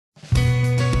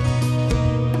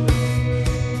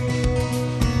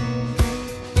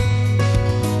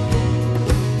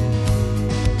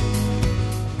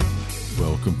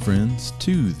friends,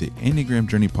 to the Enneagram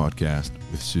Journey podcast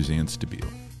with Suzanne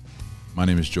Stabile. My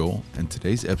name is Joel, and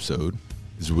today's episode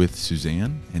is with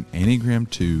Suzanne and Enneagram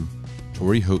 2,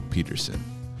 Tori Petersen.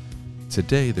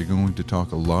 Today, they're going to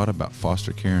talk a lot about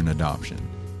foster care and adoption.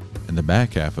 In the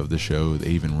back half of the show,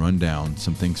 they even run down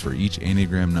some things for each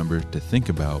Enneagram number to think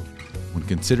about when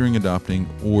considering adopting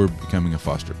or becoming a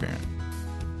foster parent.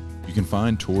 You can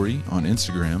find Tori on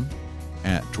Instagram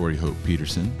at Tori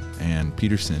Petersen, and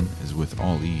Petersen is with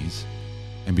all E's.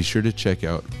 And be sure to check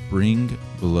out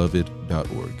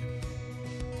bringbeloved.org.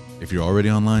 If you're already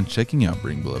online checking out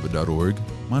bringbeloved.org,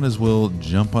 might as well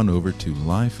jump on over to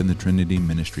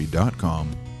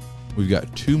lifeinthetrinityministry.com. We've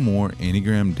got 2 more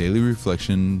Enneagram Daily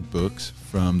Reflection books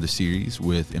from the series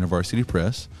with InterVarsity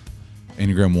Press,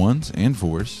 Enneagram 1s and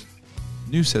 4s,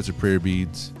 new sets of prayer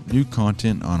beads, new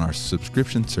content on our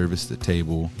subscription service, The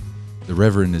Table. The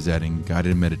Reverend is adding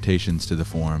guided meditations to the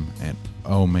forum, and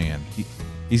oh man,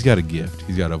 he's got a gift.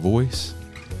 He's got a voice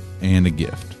and a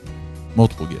gift.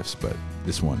 Multiple gifts, but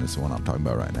this one is the one I'm talking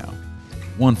about right now.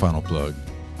 One final plug.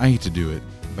 I hate to do it,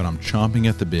 but I'm chomping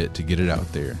at the bit to get it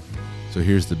out there. So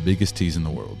here's the biggest tease in the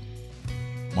world.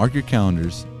 Mark your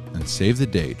calendars and save the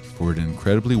date for an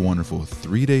incredibly wonderful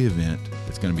 3-day event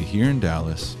that's going to be here in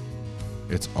Dallas.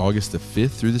 It's August the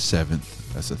 5th through the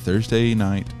 7th. That's a Thursday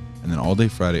night, and then all day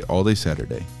Friday, all day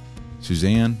Saturday.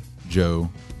 Suzanne, Joe,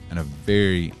 and a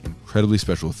very incredibly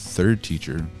special 3rd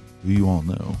teacher, who you all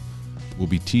know, will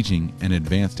be teaching an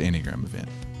advanced Enneagram event.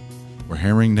 We're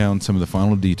hammering down some of the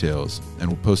final details, and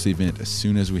we'll post the event as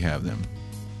soon as we have them.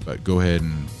 But go ahead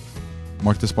and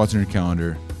mark the spots on your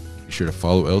calendar. Be sure to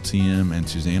follow LTM and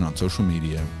Suzanne on social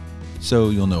media so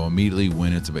you'll know immediately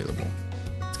when it's available.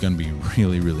 It's going to be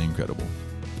really, really incredible.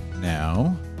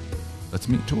 Now, let's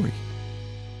meet Tori.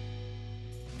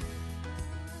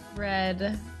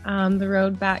 Read The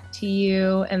Road Back to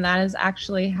You, and that is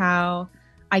actually how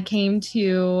I came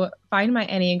to find my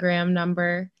Enneagram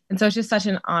number. And so it's just such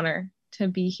an honor to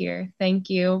be here. Thank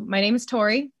you. My name is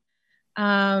Tori.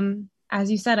 As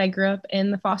you said, I grew up in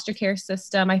the foster care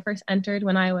system. I first entered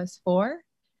when I was 4,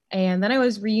 and then I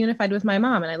was reunified with my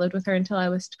mom, and I lived with her until I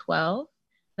was 12.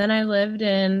 Then I lived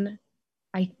in,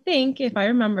 I think, if I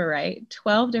remember right,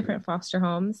 12 different foster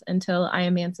homes until I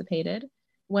emancipated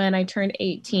when I turned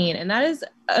 18. And that is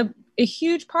a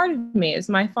huge part of me, is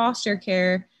my foster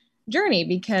care journey,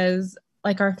 because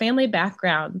like our family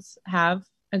backgrounds have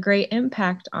a great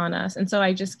impact on us. And so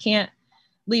I just can't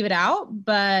leave it out.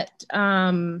 But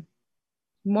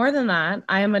more than that,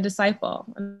 I am a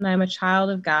disciple and I'm a child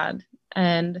of God.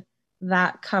 And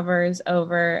that covers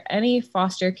over any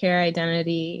foster care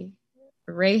identity,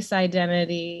 race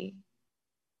identity,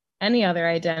 any other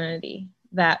identity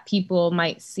that people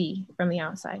might see from the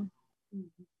outside.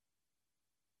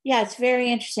 Yeah, it's very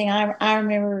interesting. I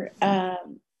remember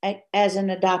as an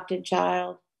adopted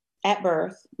child at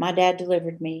birth, my dad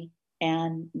delivered me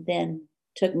and then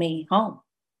took me home.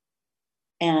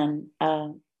 And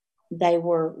they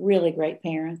were really great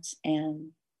parents,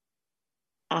 and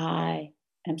I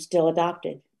am still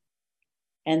adopted.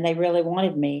 And they really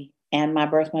wanted me, and my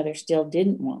birth mother still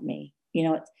didn't want me. You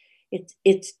know,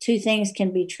 it's 2 things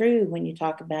can be true when you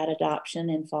talk about adoption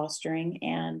and fostering.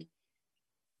 And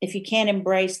if you can't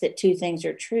embrace that 2 things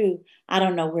are true, I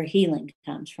don't know where healing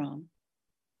comes from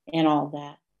and all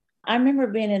that. I remember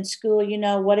being in school, you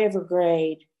know, whatever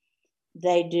grade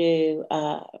they do,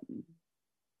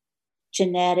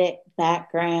 genetic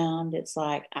background. It's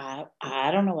like, I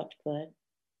don't know what to put.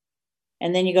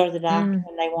 And then you go to the doctor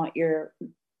and they want your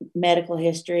medical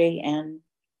history, and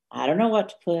I don't know what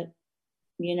to put.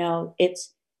 You know, it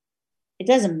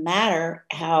doesn't matter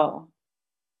how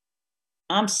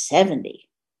I'm 70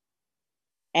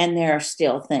 and there are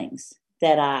still things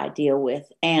that I deal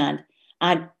with. And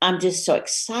I'm just so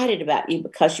excited about you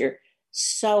because you're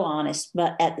so honest,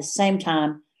 but at the same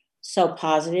time, so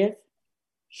positive.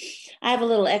 I have a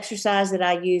little exercise that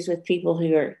I use with people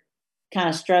who are kind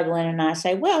of struggling. And I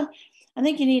say, well, I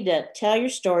think you need to tell your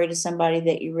story to somebody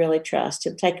that you really trust.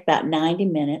 It'll take about 90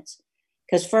 minutes.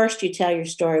 Because first you tell your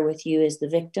story with you as the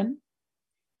victim,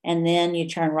 and then you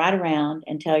turn right around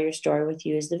and tell your story with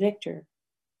you as the victor.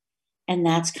 And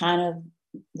that's kind of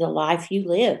the life you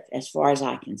live, as far as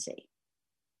I can see.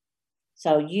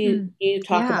 So you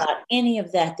talk about any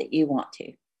of that you want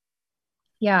to.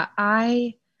 Yeah,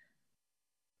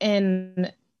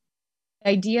 an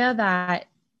idea that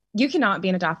you cannot be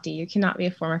an adoptee, you cannot be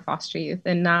a former foster youth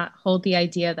and not hold the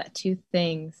idea that 2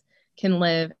 things can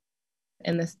live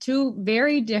in this, 2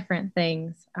 very different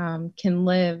things can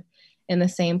live in the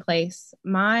same place.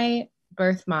 My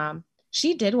birth mom,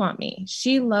 she did want me.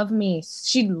 She loved me.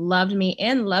 She loved me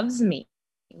and loves me.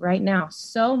 right now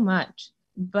so much.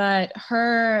 But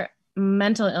her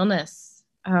mental illness,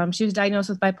 she was diagnosed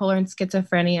with bipolar and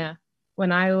schizophrenia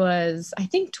when I was, I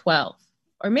think, 12.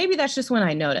 Or maybe that's just when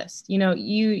I noticed.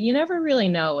 You never really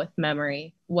know with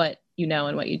memory what you know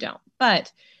and what you don't.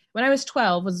 But when I was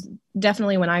 12 was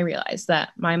definitely when I realized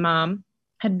that my mom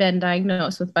had been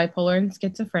diagnosed with bipolar and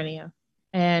schizophrenia.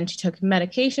 And she took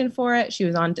medication for it. She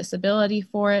was on disability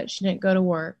for it. She didn't go to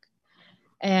work.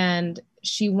 And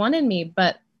she wanted me,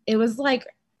 but it was like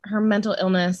her mental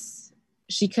illness,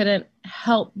 she couldn't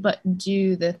help but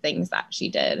do the things that she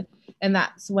did. And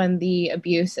that's when the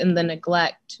abuse and the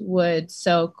neglect would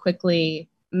so quickly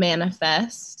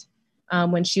manifest,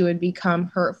 when she would become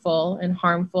hurtful and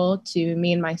harmful to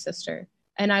me and my sister.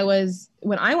 And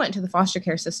when I went to the foster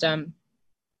care system,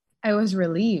 I was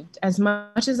relieved. As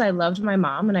much as I loved my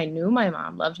mom and I knew my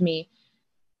mom loved me,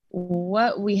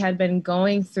 what we had been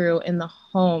going through in the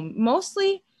home,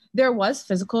 mostly there was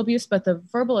physical abuse, but the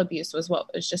verbal abuse was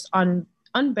what was just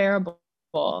unbearable.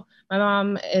 My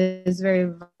mom is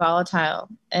very volatile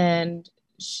and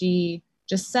she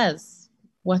just says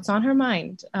what's on her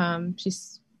mind. She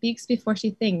speaks before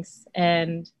she thinks,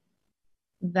 and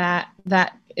that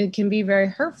it can be very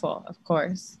hurtful, of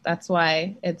course. That's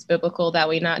why it's biblical that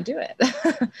we not do it.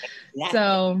 Yeah.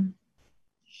 So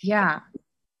yeah,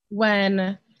 when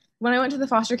I went to the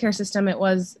foster care system, it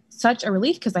was such a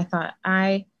relief because I thought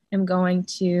I am going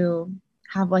to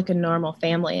have like a normal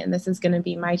family, and this is going to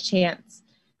be my chance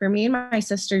for me and my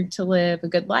sister to live a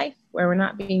good life where we're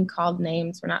not being called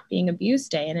names, we're not being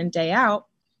abused day in and day out.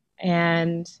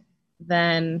 And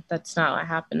then that's not what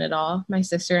happened at all. My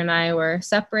sister and I were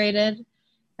separated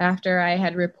after I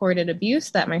had reported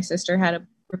abuse that my sister had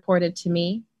reported to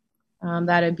me.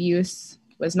 That abuse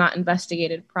was not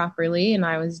investigated properly, and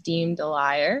I was deemed a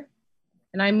liar.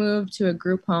 And I moved to a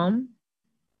group home.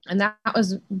 And that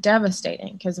was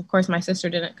devastating because, of course, my sister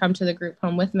didn't come to the group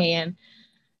home with me. And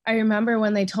I remember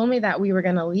when they told me that we were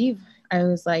going to leave, I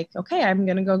was like, okay, I'm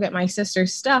going to go get my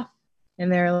sister's stuff.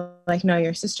 And they're like, no,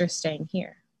 your sister's staying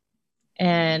here.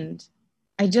 And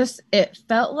it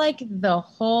felt like the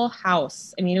whole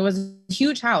house. I mean, it was a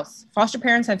huge house. Foster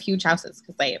parents have huge houses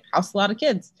because they house a lot of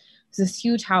kids. It was this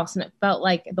huge house, and it felt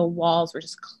like the walls were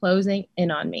just closing in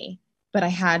on me. But I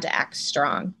had to act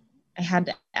strong. I had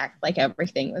to act like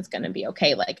everything was going to be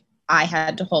okay. Like I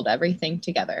had to hold everything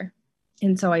together.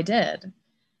 And so I did.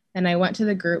 And I went to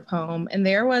the group home, and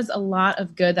there was a lot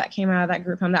of good that came out of that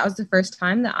group home. That was the first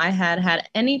time that I had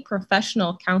any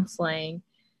professional counseling.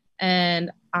 And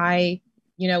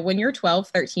when you're 12,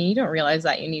 13, you don't realize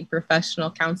that you need professional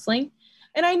counseling.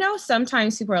 And I know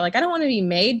sometimes people are like, I don't want to be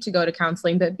made to go to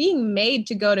counseling, but being made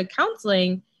to go to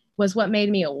counseling was what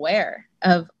made me aware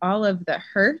of all of the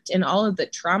hurt and all of the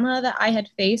trauma that I had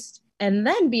faced. And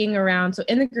then being around, so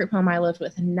in the group home, I lived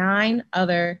with 9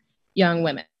 other young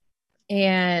women.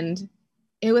 And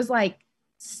it was like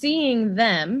seeing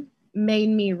them made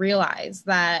me realize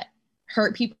that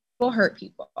hurt people hurt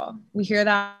people. We hear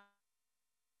that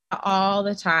all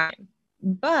the time,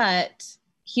 but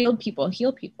healed people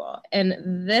heal people.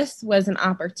 And this was an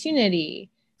opportunity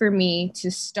for me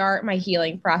to start my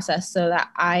healing process so that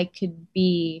I could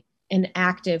be an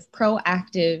active,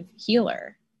 proactive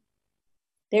healer.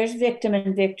 There's victim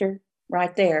and victor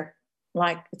right there.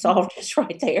 Like it's all just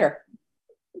right there.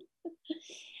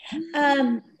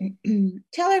 Tell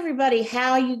everybody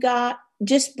how you got,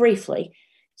 just briefly.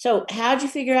 So how'd you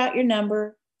figure out your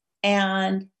number,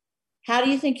 and how do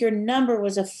you think your number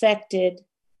was affected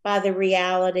by the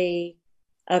reality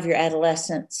of your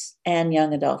adolescence and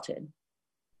young adulthood?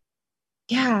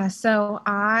 Yeah, so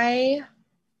I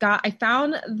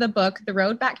found the book, The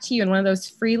Road Back to You, in one of those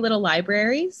free little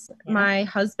libraries. Yeah. My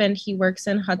husband, he works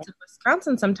in Hudson,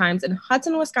 Wisconsin sometimes, and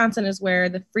Hudson, Wisconsin is where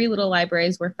the free little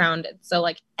libraries were founded. So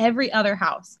like every other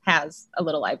house has a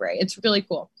little library. It's really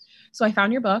cool. So I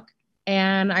found your book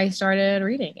and I started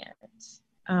reading it.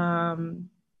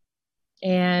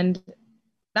 And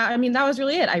that was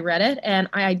really it. I read it and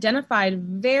I identified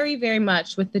very, very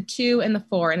much with the 2 and the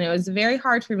 4. And it was very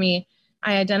hard for me.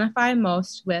 I identify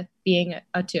most with being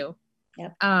a 2.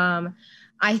 Yep.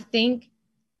 I think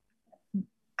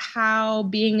how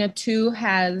being a 2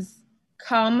 has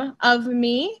come of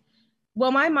me.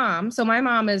 Well, my mom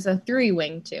is a 3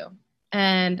 wing 2.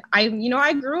 And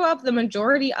I grew up the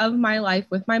majority of my life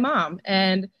with my mom,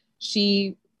 and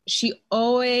she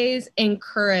always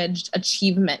encouraged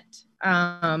achievement.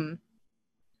 I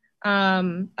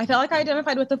felt like I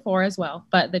identified with the 4 as well,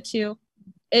 but the 2,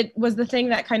 it was the thing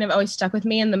that kind of always stuck with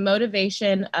me, and the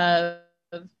motivation of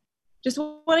just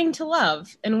wanting to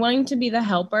love and wanting to be the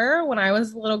helper. When I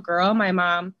was a little girl, my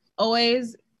mom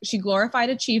always she glorified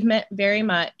achievement very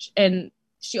much. And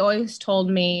she always told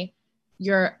me,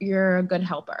 you're a good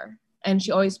helper. And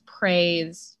she always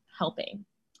praised helping.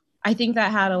 I think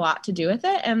that had a lot to do with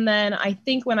it. And then I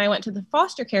think when I went to the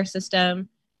foster care system,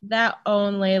 that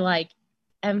only like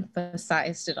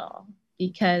emphasized it all,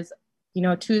 because, you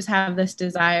know, twos have this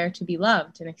desire to be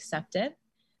loved and accepted.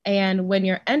 And when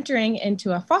you're entering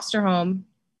into a foster home,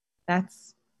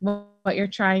 that's what you're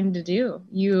trying to do.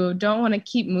 You don't want to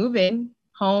keep moving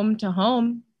home to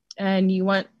home, and you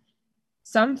want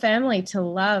some family to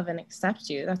love and accept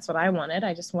you. That's what I wanted.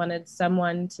 I just wanted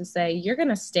someone to say, you're going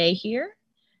to stay here,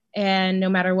 and no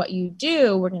matter what you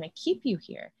do, we're going to keep you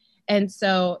here. And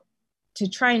so to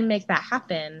try and make that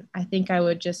happen, I think I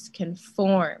would just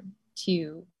conform to,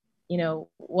 you know,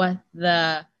 what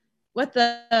the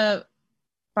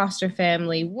foster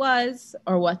family was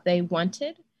or what they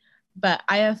wanted. But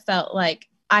I have felt like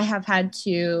I have had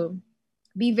to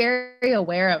be very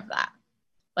aware of that.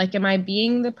 Like, am I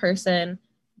being the person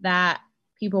that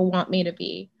people want me to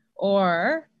be?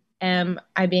 Or am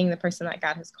I being the person that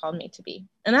God has called me to be?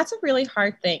 And that's a really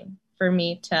hard thing for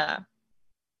me to,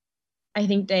 I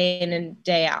think, day in and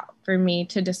day out, for me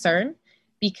to discern,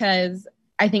 because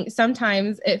I think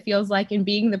sometimes it feels like in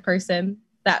being the person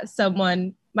that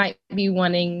someone might be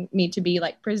wanting me to be,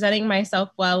 like presenting myself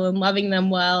well and loving them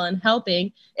well and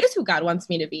helping, is who God wants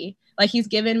me to be. Like, he's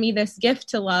given me this gift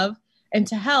to love and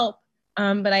to help.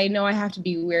 But I know I have to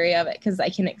be wary of it, because I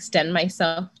can extend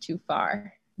myself too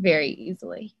far very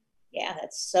easily. Yeah,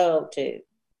 that's so too.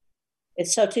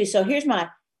 It's so too. So here's my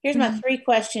 3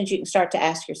 questions you can start to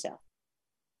ask yourself.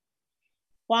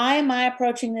 Why am I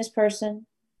approaching this person?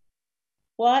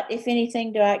 What, if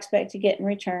anything, do I expect to get in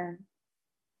return?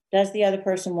 Does the other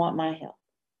person want my help?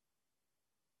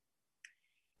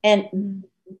 And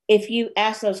if you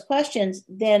ask those questions,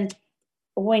 then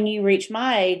when you reach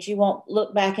my age, you won't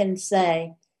look back and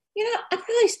say, you know, I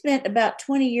probably spent about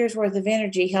 20 years worth of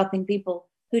energy helping people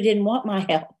who didn't want my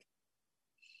help.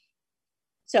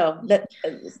 So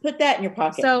put that in your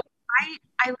pocket. So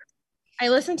I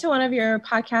listened to one of your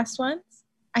podcasts once.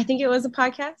 I think it was a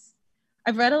podcast.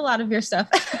 I've read a lot of your stuff,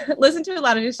 listened to a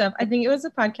lot of your stuff. I think it was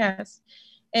a podcast.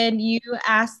 And you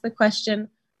asked the question,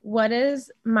 what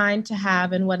is mine to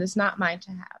have and what is not mine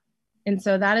to have? And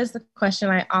so that is the question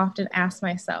I often ask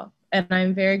myself. And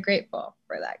I'm very grateful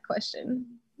for that question.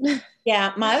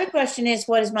 Yeah. My other question is,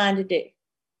 what is mine to do?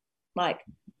 Like,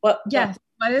 what? Yes.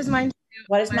 What is mine to do?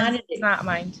 What is mine to do? Not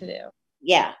mine to do.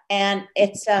 Yeah. And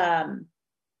it's,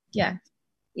 yeah,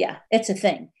 it's a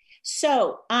thing.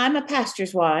 So I'm a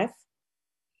pastor's wife,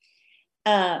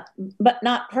 but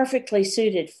not perfectly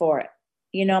suited for it.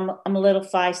 You know, I'm a little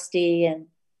feisty and,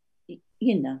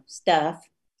 you know, stuff.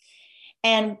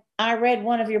 And I read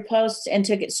one of your posts and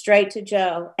took it straight to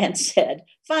Joe and said,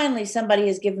 finally, somebody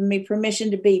has given me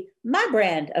permission to be my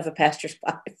brand of a pastor's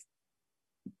wife.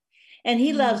 And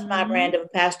he loves my brand of a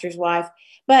pastor's wife.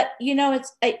 But, you know,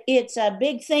 it's a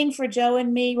big thing for Joe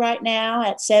and me right now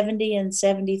at 70 and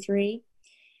 73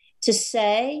 to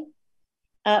say,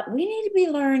 we need to be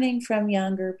learning from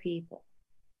younger people.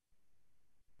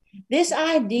 This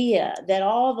idea that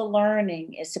all the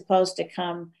learning is supposed to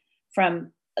come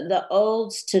from the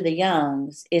olds to the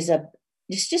youngs is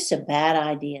just a bad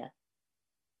idea,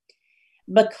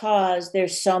 because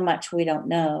there's so much we don't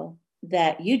know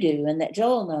that you do and that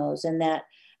Joel knows and that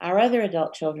our other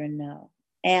adult children know.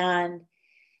 And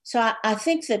so I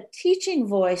think the teaching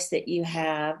voice that you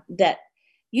have, that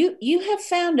you have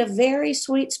found a very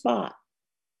sweet spot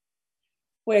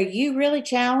where you really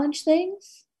challenge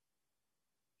things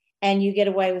and you get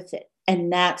away with it.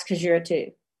 And that's because you're a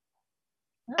 2.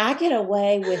 I get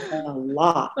away with a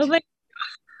lot.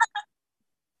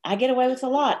 I get away with a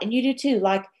lot, and you do too.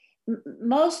 Like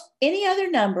any other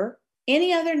number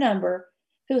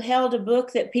who held a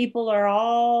book that people are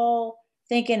all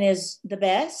thinking is the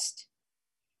best,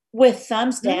 with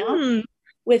thumbs down,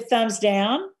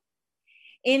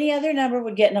 any other number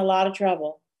would get in a lot of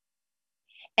trouble.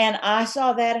 And I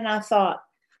saw that and I thought,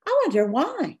 I wonder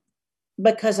why.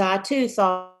 Because I too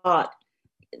thought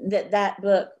that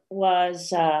book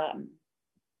was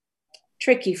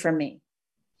tricky for me.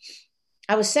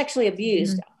 I was sexually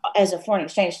abused as a foreign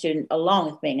exchange student,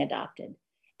 along with being adopted.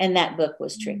 And that book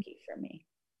was tricky for me.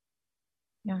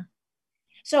 Yeah.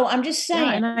 So I'm just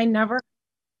saying. Yeah,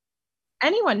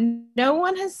 and no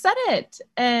one has said it.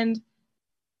 And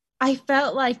I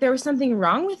felt like there was something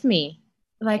wrong with me.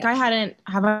 Like,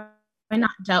 have I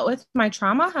not dealt with my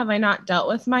trauma? Have I not dealt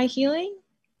with my healing?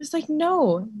 It's like,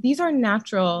 no, these are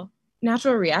natural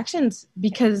reactions,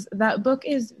 because that book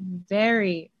is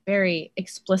very, very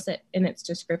explicit in its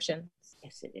descriptions.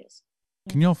 Yes, it is.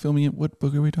 Can y'all fill me in? What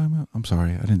book are we talking about? I'm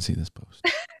sorry, I didn't see this post.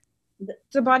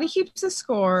 The Body Keeps a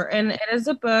Score, and it is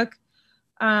a book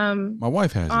My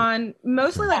wife has on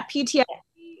mostly like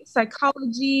PTSD,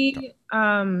 psychology,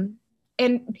 and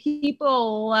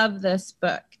people love this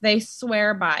book. They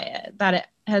swear by it, that it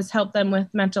has helped them with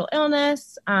mental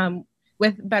illness,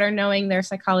 with better knowing their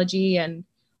psychology and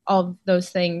all those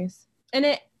things.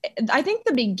 And I think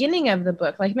the beginning of the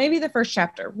book, like maybe the first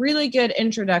chapter, really good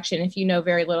introduction if you know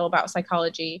very little about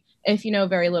psychology, if you know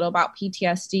very little about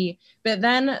PTSD. But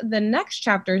then the next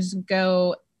chapters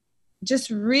go just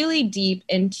really deep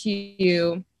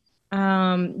into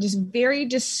just very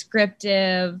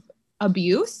descriptive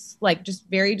abuse, like just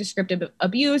very descriptive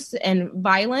abuse and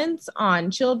violence on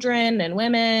children and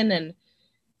women and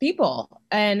people.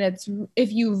 And it's,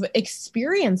 if you've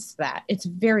experienced that, it's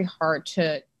very hard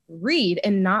to read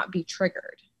and not be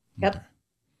triggered. Yep.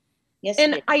 Yes.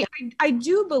 And I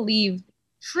do believe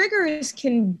triggers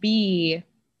can be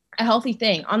a healthy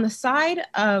thing. On the side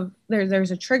of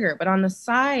there's a trigger, but on the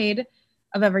side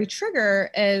of every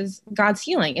trigger is God's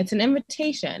healing. It's an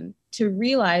invitation to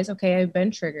realize, okay, I've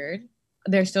been triggered.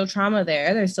 There's still trauma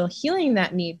there. There's still healing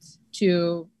that needs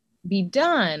to be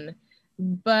done.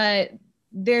 But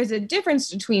there's a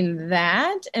difference between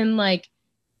that and like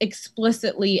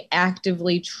explicitly,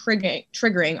 actively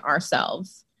triggering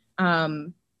ourselves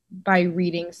by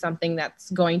reading something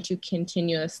that's going to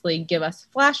continuously give us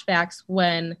flashbacks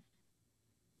when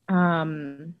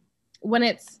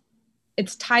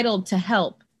it's titled to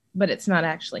help, but it's not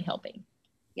actually helping.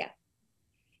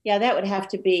 Yeah, that would have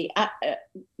to be.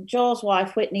 Joel's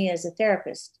wife, Whitney, is a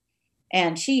therapist,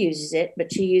 and she uses it,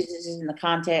 but she uses it in the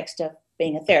context of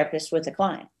being a therapist with a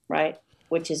client, right?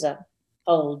 Which is a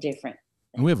whole different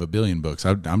thing. And we have a billion books.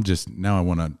 I'm just, now I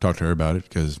want to talk to her about it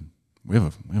because we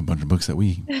have a bunch of books that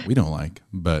we don't like,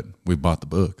 but we bought the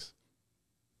books.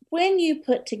 When you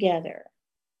put together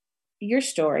your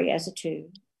story as a 2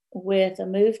 with a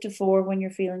move to 4 when you're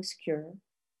feeling secure,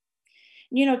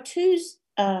 2s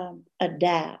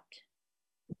adapt.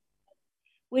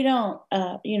 We don't,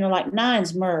 like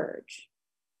 9s merge,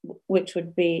 which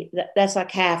would be, that's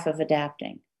like half of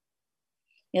adapting.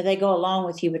 They go along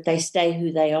with you, but they stay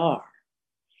who they are.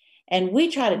 And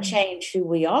we try to change who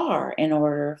we are in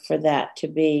order for that to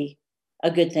be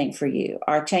a good thing for you,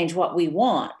 or change what we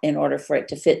want in order for it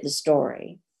to fit the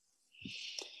story.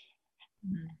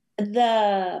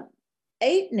 The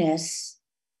 8ness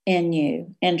in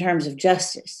you, in terms of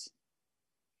justice,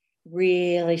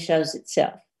 really shows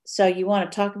itself. So you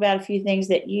want to talk about a few things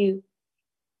that you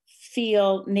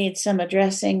feel need some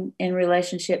addressing in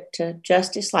relationship to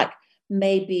justice, like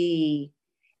maybe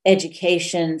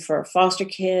education for foster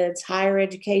kids, higher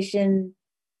education.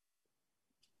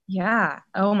 Yeah.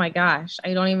 Oh my gosh.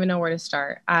 I don't even know where to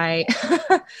start. I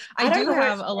do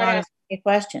have a lot of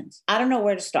questions. I don't know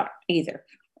where to start either.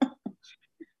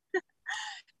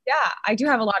 Yeah, I do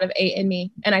have a lot of 8 in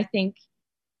me. And I think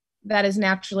that has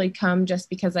naturally come just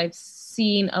because I've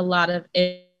seen a lot of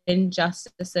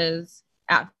injustices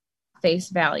at face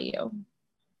value.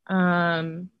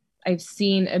 I've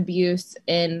seen abuse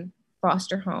in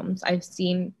foster homes. I've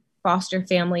seen foster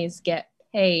families get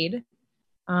paid,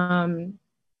 to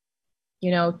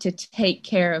take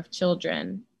care of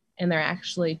children, and they're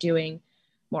actually doing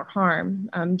more harm.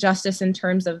 Justice in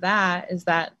terms of that is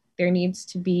that there needs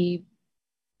to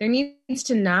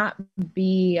not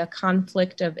be a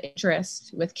conflict of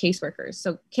interest with caseworkers.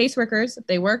 So caseworkers,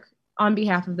 they work on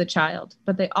behalf of the child,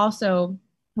 but they also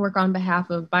work on behalf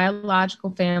of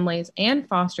biological families and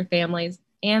foster families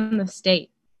and the state.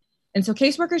 And so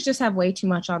caseworkers just have way too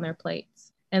much on their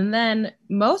plates. And then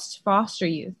most foster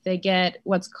youth, they get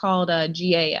what's called a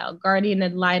GAL, guardian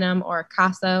ad litem, or a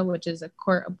CASA, which is a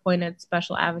court-appointed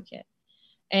special advocate.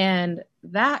 And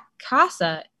that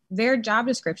CASA, their job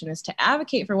description is to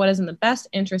advocate for what is in the best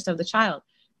interest of the child.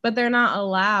 But they're not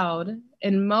allowed,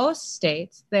 in most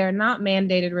states, they're not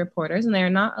mandated reporters, and they're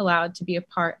not allowed to be a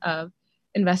part of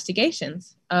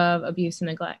investigations of abuse and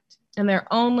neglect. And they're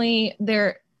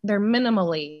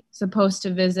minimally supposed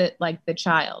to visit like the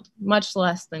child, much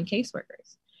less than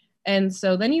caseworkers. And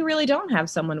so then you really don't have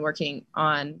someone working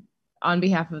on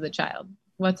behalf of the child,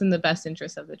 what's in the best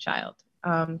interest of the child.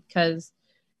 Because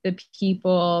the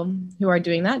people who are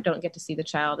doing that don't get to see the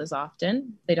child as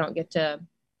often. They don't get to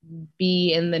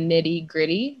be in the nitty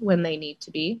gritty when they need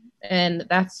to be. And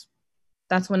that's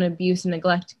when abuse and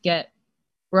neglect get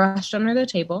brushed under the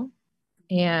table.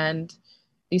 And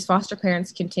these foster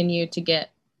parents continue to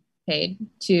get paid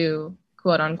to,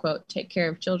 quote unquote, take care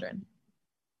of children.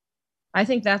 I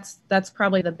think that's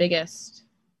probably the biggest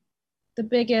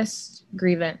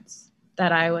grievance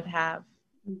that I would have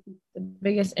The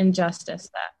biggest injustice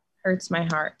that hurts my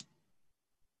heart.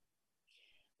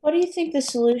 What do you think the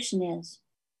solution is?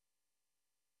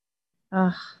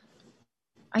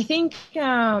 I think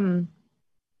the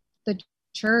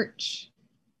church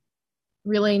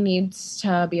really needs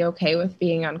to be okay with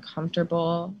being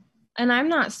uncomfortable. And I'm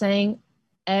not saying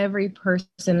every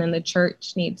person in the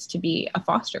church needs to be a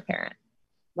foster parent.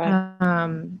 Right.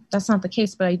 That's not the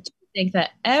case, but I do think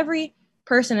that every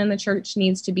person in the church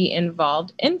needs to be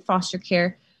involved in foster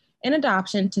care and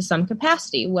adoption to some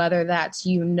capacity, whether that's,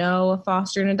 a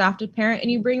foster and adopted parent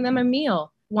and you bring them a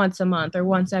meal once a month or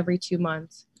once every 2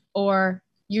 months, or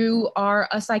you are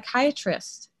a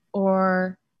psychiatrist,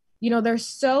 or, there's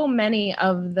so many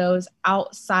of those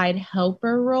outside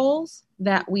helper roles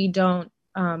that we don't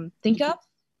think of,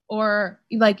 or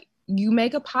like you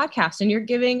make a podcast and you're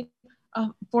giving a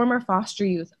former foster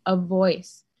youth a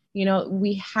voice.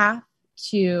 We have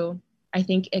to, I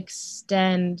think,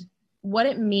 extend what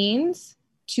it means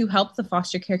to help the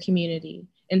foster care community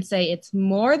and say it's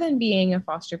more than being a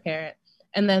foster parent,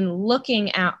 and then looking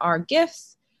at our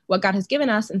gifts, what God has given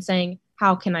us, and saying,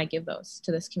 how can I give those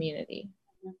to this community?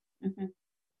 Mm-hmm.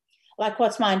 Like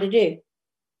what's mine to do?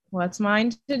 What's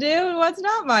mine to do? What's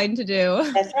not mine to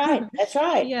do? That's right. That's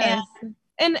right. Yes.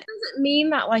 And it doesn't mean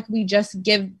that like we just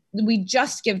give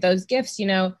those gifts.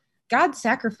 God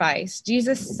sacrificed,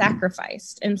 Jesus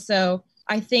sacrificed. And so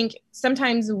I think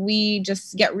sometimes we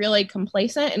just get really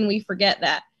complacent and we forget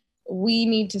that we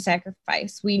need to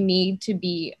sacrifice. We need to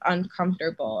be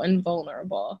uncomfortable and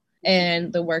vulnerable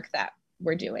in the work that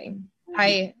we're doing.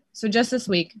 So just this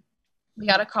week, we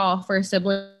got a call for a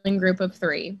sibling group of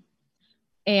 3.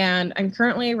 And I'm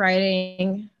currently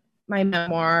writing my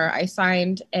memoir. I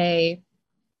signed a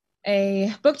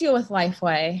book deal with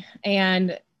Lifeway,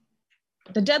 and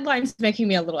the deadline's making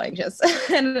me a little anxious.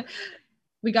 And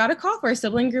we got a call for a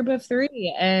sibling group of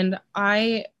 3, and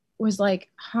I was like,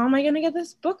 how am I going to get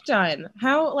this book done?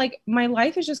 How, like, my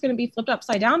life is just going to be flipped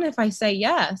upside down if I say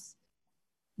yes.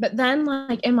 But then,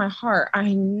 like, in my heart,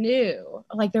 I knew,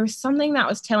 like, there was something that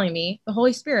was telling me, the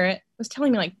Holy Spirit was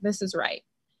telling me, like, this is right.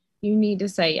 You need to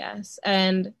say yes.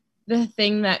 And the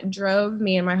thing that drove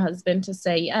me and my husband to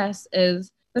say yes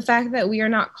is the fact that we are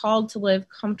not called to live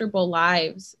comfortable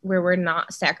lives where we're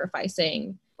not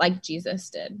sacrificing like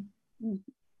Jesus did.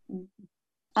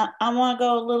 I want to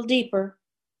go a little deeper.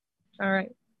 All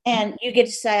right. And you get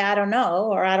to say, I don't know,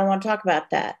 or I don't want to talk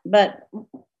about that. But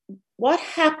what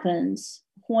happens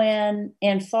when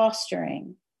in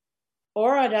fostering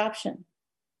or adoption,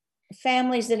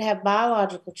 families that have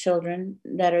biological children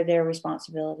that are their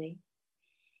responsibility,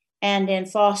 and in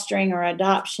fostering or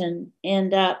adoption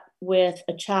end up with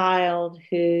a child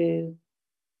who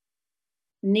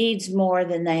needs more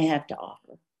than they have to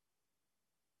offer,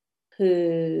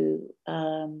 who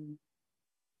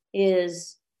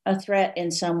is a threat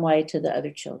in some way to the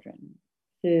other children,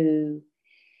 who,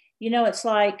 it's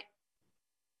like,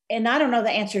 and I don't know the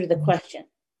answer to the question.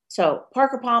 So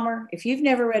Parker Palmer, if you've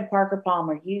never read Parker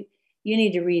Palmer, you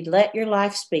need to read Let Your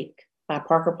Life Speak by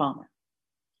Parker Palmer.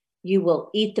 You will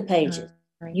eat the pages.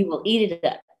 Right. You will eat it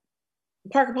up.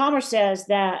 Parker Palmer says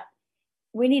that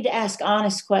we need to ask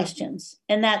honest questions,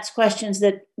 and that's questions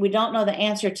that we don't know the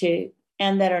answer to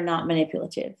and that are not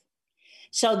manipulative.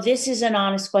 So this is an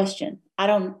honest question. I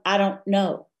don't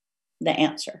know the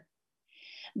answer.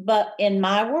 But in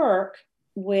my work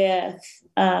with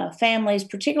families,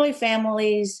 particularly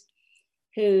families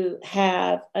who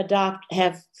have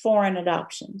foreign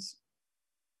adoptions,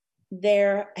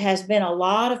 there has been a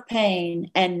lot of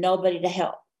pain and nobody to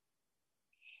help.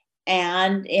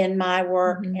 And in my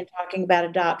work in talking about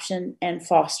adoption and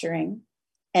fostering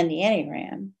and the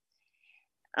Enneagram,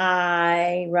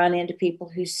 I run into people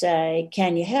who say,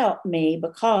 can you help me?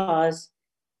 Because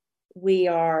we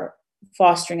are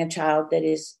fostering a child that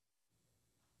is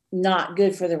not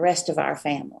good for the rest of our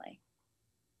family.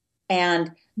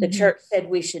 And the church said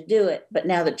we should do it, but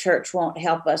now the church won't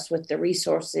help us with the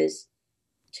resources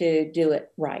to do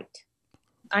it right.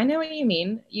 I know what you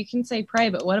mean. You can say pray,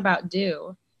 but what about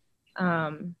do?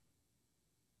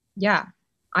 Yeah,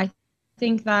 I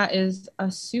think that is a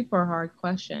super hard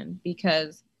question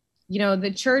because,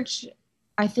 the church,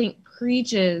 I think,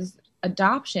 preaches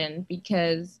adoption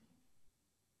because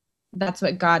that's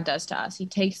what God does to us. He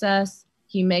takes us,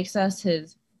 he makes us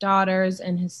his daughters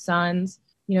and his sons.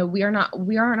 We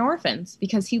aren't orphans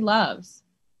because he loves.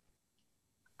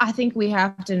 I think we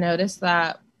have to notice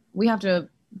that we have to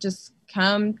just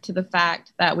come to the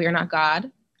fact that we are not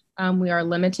God. We are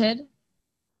limited.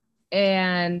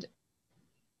 And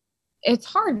it's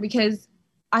hard because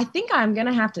I think I'm going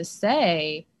to have to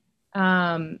say,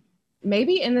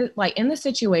 maybe in the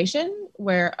situation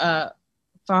where a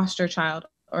foster child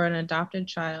or an adopted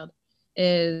child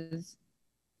is,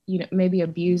 maybe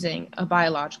abusing a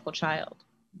biological child,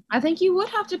 I think you would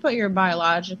have to put your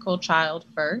biological child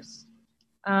first.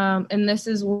 And this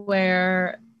is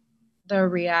where the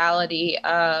reality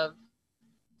of,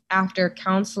 after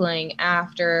counseling,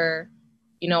 after,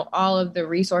 all of the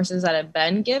resources that have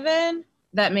been given,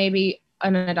 that maybe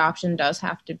an adoption does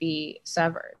have to be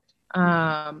severed.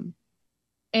 And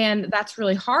that's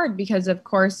really hard because, of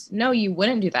course, no, you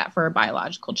wouldn't do that for a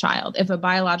biological child. If a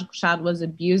biological child was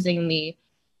abusing the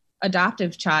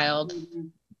adoptive child,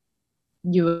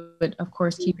 you would, of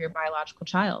course, keep your biological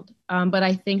child. But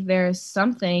I think there's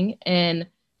something in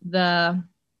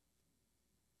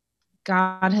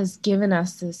God has given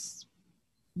us this,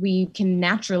 we can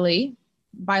naturally,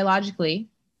 biologically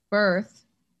birth.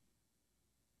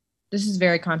 This is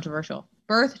very controversial.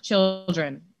 Birth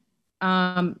children.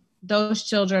 Those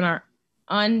children are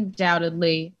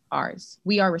undoubtedly ours.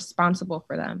 We are responsible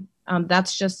for them.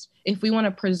 That's just, if we want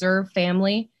to preserve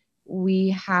family, we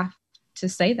have to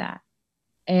say that.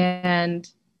 And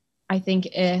I think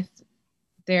if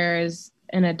there's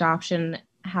an adoption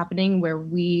happening where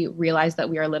we realize that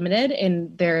we are limited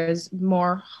and there's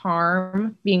more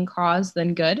harm being caused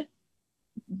than good,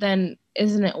 then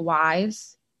isn't it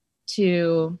wise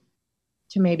to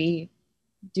maybe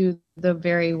do the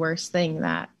very worst thing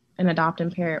that an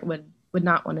adoptive parent would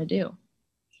not want to do?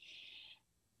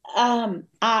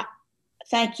 I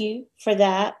thank you for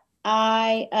that.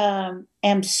 I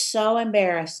am so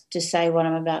embarrassed to say what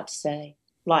I'm about to say.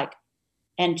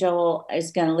 And Joel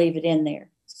is going to leave it in there.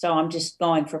 So I'm just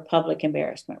going for public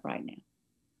embarrassment right now.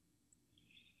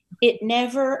 It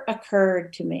never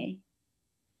occurred to me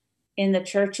in the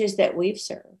churches that we've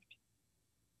served,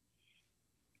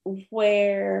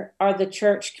 where are the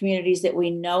church communities that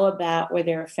we know about where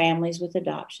there are families with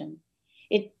adoption.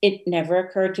 It never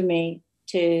occurred to me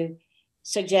to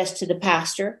suggest to the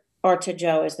pastor or to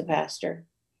Joe as the pastor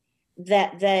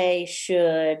that they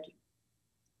should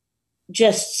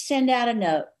just send out a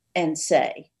note and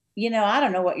say, I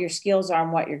don't know what your skills are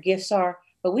and what your gifts are,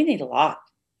 but we need a lot.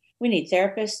 We need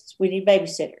therapists. We need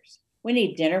babysitters. We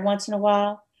need dinner once in a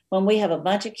while. When we have a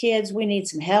bunch of kids, we need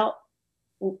some help.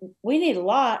 We need a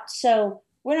lot. So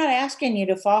we're not asking you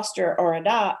to foster or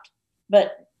adopt,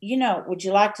 but, would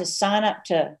you like to sign up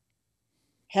to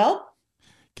help?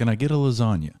 Can I get a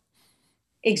lasagna?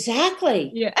 Exactly.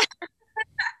 Yeah.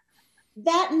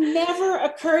 That never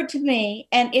occurred to me.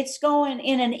 And it's going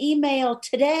in an email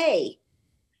today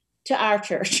to our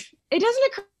church. It doesn't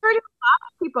occur to a lot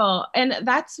of people. And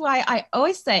that's why I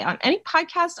always say on any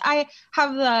podcast I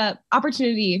have the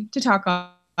opportunity to talk on,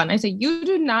 I say, you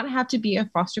do not have to be a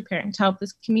foster parent to help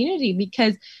this community,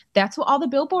 because that's what all the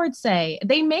billboards say.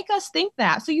 They make us think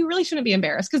that. So you really shouldn't be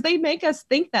embarrassed, because they make us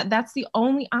think that that's the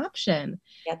only option.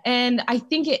 Yep. And I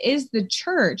think it is the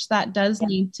church that does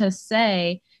need to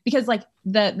say, because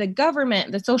the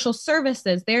government, the social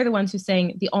services, they're the ones who's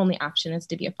saying the only option is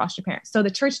to be a foster parent. So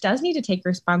the church does need to take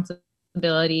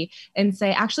responsibility and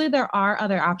say, actually, there are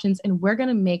other options, and we're going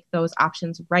to make those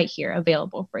options right here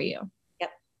available for you.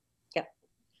 Yep.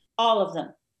 All of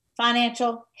them.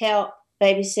 Financial, help,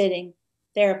 babysitting,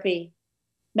 therapy,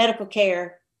 medical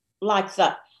care, like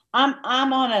that. I'm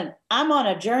on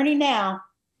a journey now.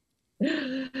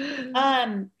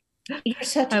 You're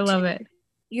such I love it.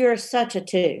 You're such a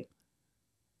two.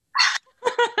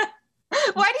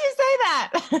 Why do you say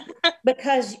that?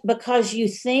 Because you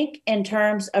think in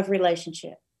terms of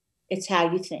relationship. It's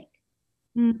how you think.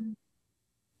 Mm-hmm.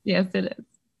 Yes, it is.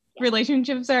 Yeah.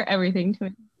 Relationships are everything to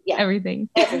me. Yeah. Everything.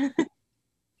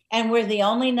 And we're the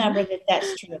only number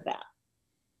that's true about.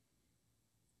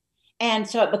 And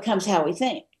so it becomes how we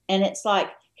think. And it's like,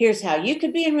 here's how you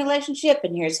could be in relationship,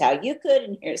 and here's how you could,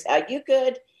 and here's how you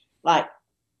could.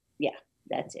 Yeah,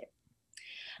 that's it.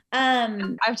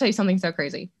 I'll tell you something so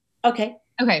crazy. Okay.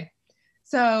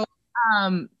 So,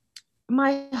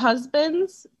 my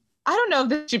husband's, I don't know if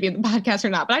this should be in the podcast or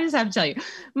not, but I just have to tell you,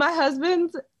 my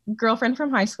husband's girlfriend from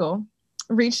high school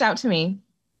reached out to me,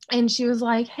 and she was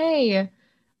like, hey,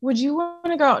 would you want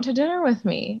to go out to dinner with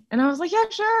me? And I was like, yeah,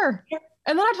 sure. Yeah.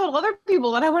 And then I told other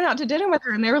people that I went out to dinner with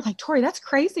her, and they were like, Tori, that's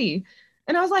crazy.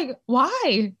 And I was like,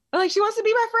 why? I'm she wants to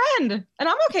be my friend. And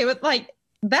I'm okay with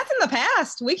that's in the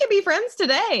past. We can be friends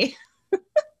today.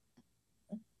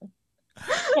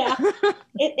 Yeah.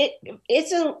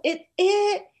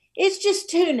 It's just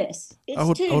two-ness. I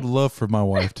would love for my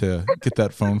wife to get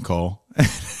that phone call.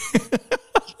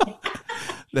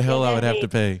 The hell I would have to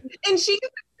pay. And she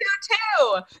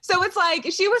too. So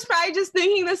it's she was probably just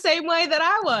thinking the same way that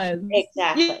I was.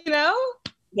 Exactly.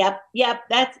 Yep.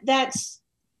 That's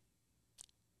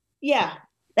yeah,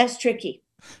 that's tricky.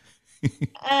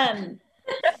 Um,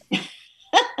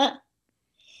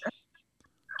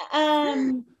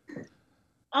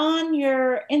 on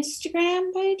your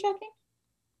Instagram page, I think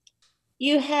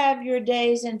you have your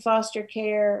days in foster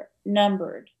care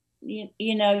numbered.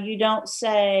 You know, you don't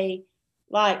say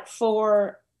like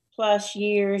 4+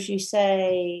 years. You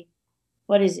say,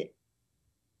 what is it?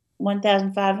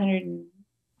 1,500 and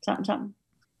something.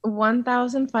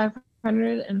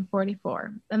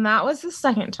 1,544. And that was the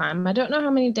second time. I don't know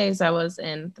how many days I was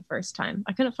in the first time.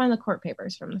 I couldn't find the court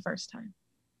papers from the first time.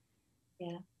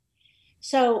 Yeah.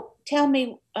 So tell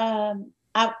me, I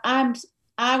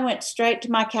went straight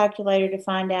to my calculator to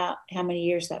find out how many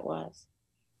years that was.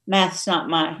 Math's not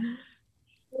my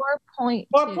 4.2.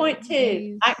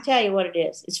 4.2. I can tell you what it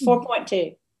is. It's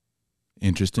 4.2.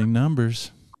 Interesting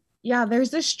numbers. Yeah, there's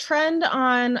this trend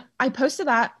I posted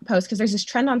that post because there's this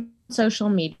trend on social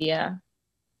media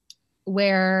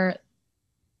where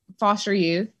foster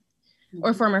youth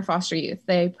or former foster youth,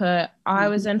 they put, I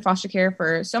was in foster care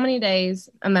for so many days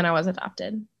and then I was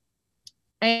adopted.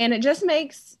 And it just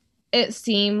makes it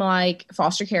seem like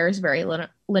foster care is very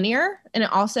linear. And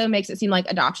it also makes it seem like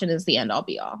adoption is the end all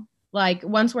be all. Like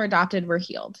once we're adopted, we're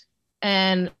healed.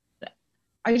 And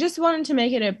I just wanted to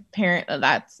make it apparent that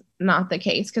that's not the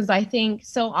case. Because I think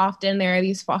so often there are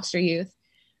these foster youth,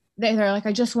 they're like,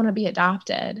 I just want to be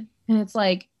adopted. And it's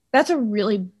like, that's a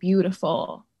really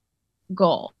beautiful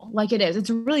goal. Like it is. It's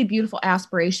a really beautiful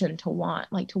aspiration to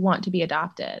want to be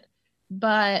adopted.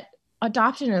 But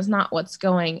adoption is not what's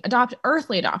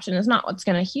earthly adoption is not what's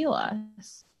going to heal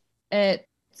us.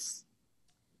 It's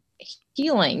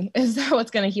healing is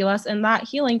what's going to heal us. And that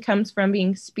healing comes from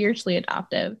being spiritually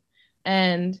adoptive.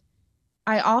 And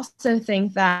I also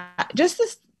think that just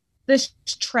this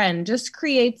trend just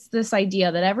creates this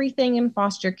idea that everything in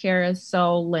foster care is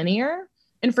so linear.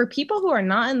 And for people who are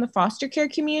not in the foster care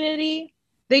community,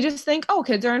 they just think, oh,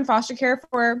 kids are in foster care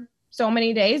for so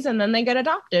many days and then they get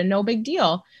adopted. No big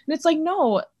deal. And it's like,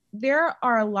 no, there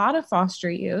are a lot of foster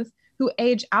youth who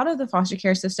age out of the foster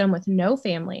care system with no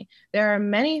family. There are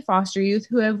many foster youth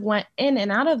who have went in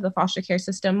and out of the foster care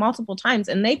system multiple times,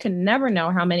 and they can never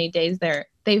know how many days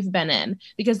they've been in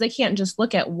because they can't just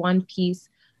look at one piece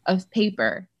of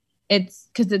paper. It's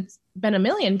because it's been a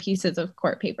million pieces of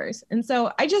court papers. And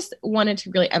so I just wanted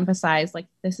to really emphasize, like,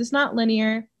 this is not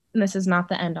linear and this is not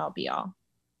the end all be all.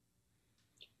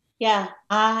 Yeah,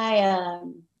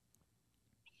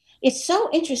 it's so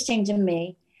interesting to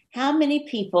me how many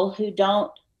people who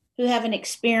haven't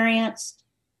experienced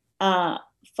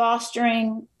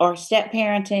fostering or step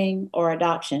parenting or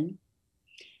adoption,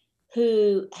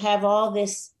 who have all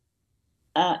this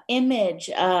image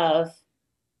of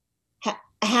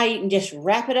how you can just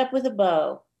wrap it up with a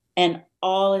bow and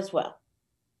all is well.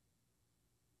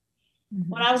 Mm-hmm.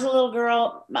 When I was a little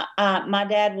girl, my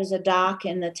dad was a doc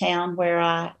in the town where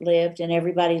I lived, and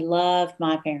everybody loved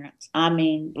my parents. I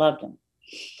mean, loved them.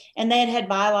 And they had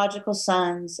biological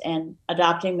sons, and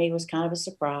adopting me was kind of a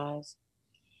surprise.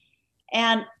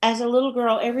 And as a little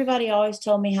girl, everybody always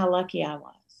told me how lucky I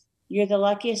was. You're the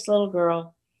luckiest little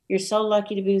girl. You're so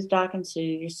lucky to be with Doc and Sue.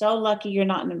 You're so lucky you're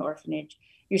not in an orphanage.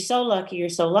 You're so lucky. You're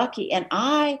so lucky. And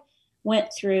I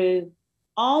went through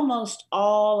almost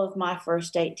all of my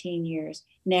first 18 years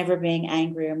never being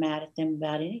angry or mad at them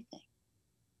about anything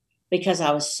because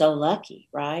I was so lucky,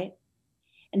 right?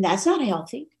 And that's not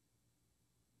healthy.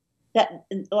 That,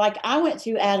 like, I went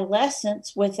through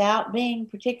adolescence without being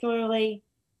particularly,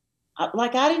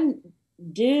 like, I didn't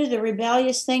do the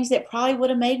rebellious things that probably would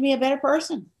have made me a better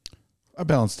person. I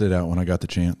balanced it out when I got the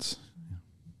chance.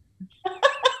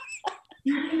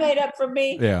 You made up for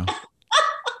me. Yeah.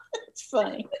 It's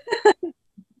funny.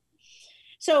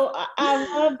 So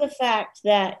I love the fact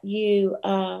that you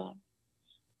are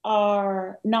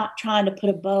not trying to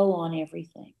put a bow on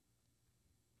everything.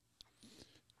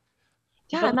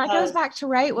 Yeah, and that goes back to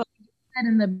what we said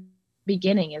in the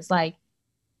beginning is like,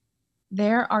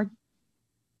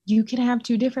 you can have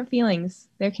two different feelings.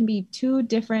 There can be two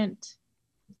different,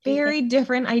 very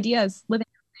different ideas living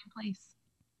in the same place.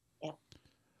 Yeah.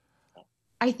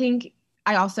 I think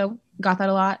I also got that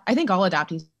a lot. I think all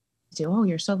adoptees do. Oh,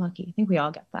 you're so lucky. I think we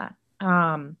all get that.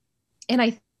 And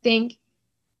I think,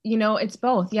 it's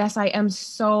both. Yes, I am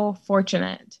so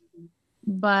fortunate,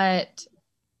 but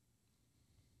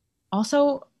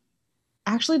also,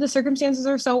 actually, the circumstances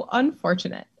are so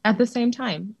unfortunate at the same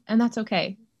time, and that's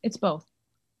okay. It's both.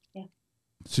 Yeah.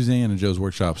 Suzanne and Joe's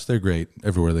workshops, they're great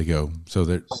everywhere they go. So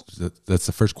that's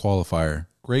the first qualifier.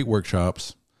 Great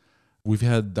workshops. We've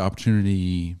had the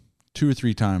opportunity 2 or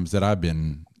 3 times that I've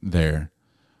been there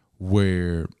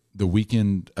where the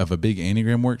weekend of a big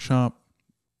Enneagram workshop,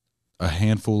 a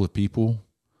handful of people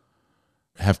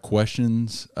have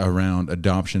questions around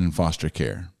adoption and foster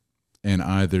care. And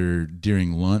either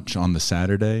during lunch on the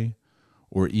Saturday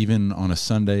or even on a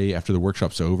Sunday after the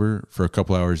workshop's over for a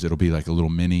couple hours, it'll be like a little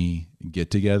mini get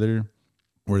together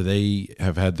where they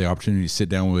have had the opportunity to sit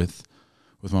down with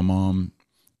my mom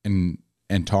and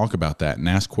talk about that and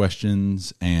ask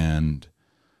questions. And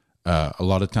a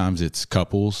lot of times it's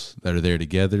couples that are there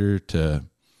together to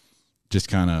just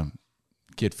kind of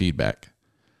get feedback.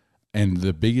 And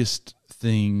the biggest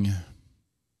thing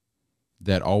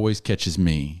that always catches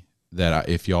me, that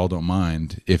if y'all don't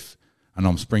mind, if I know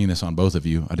I'm springing this on both of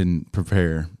you, I didn't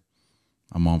prepare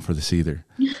my mom for this either.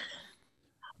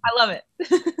 I love it.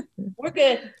 We're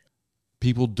good.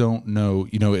 People don't know,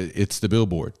 it's the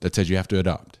billboard that says you have to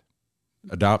adopt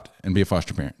and be a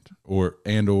foster parent or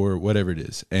whatever it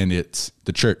is. And it's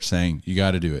the church saying you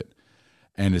got to do it.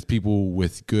 And it's people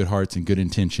with good hearts and good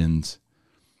intentions,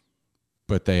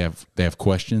 but they have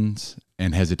questions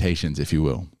and hesitations, if you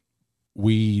will.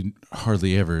 We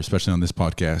hardly ever, especially on this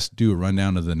podcast, do a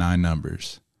rundown of the 9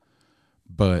 numbers.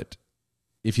 But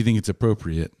if you think it's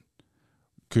appropriate,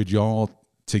 could y'all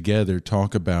together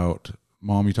talk about,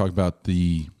 Mom, you talked about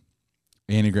the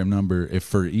Enneagram number. If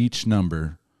for each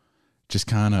number, just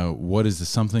kind of what is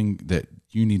something that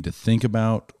you need to think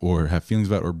about or have feelings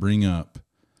about or bring up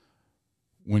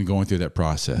when going through that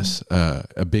process?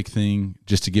 A big thing,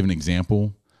 just to give an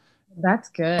example. That's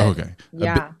good. Okay.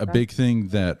 Yeah. A big thing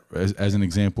that, as an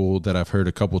example, that I've heard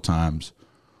a couple times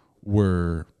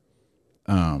were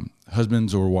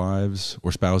husbands or wives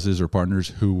or spouses or partners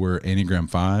who were Enneagram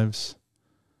 5s,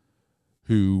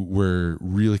 who were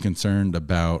really concerned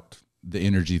about the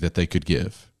energy that they could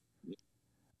give.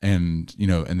 And,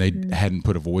 and they hadn't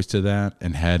put a voice to that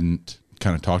and hadn't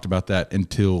kind of talked about that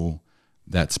until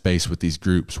that space with these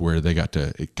groups where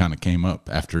it kind of came up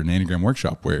after an Enneagram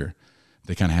workshop where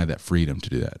they kind of had that freedom to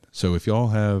do that. So if y'all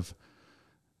have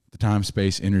the time,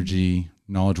 space, energy,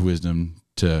 knowledge, wisdom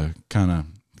to kind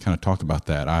of talk about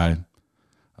that, I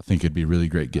think it'd be a really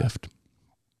great gift.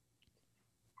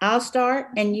 I'll start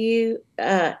and you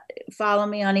follow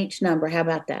me on each number. How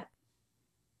about that?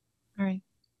 All right.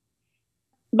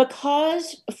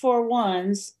 Because for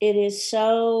ones, it is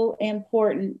so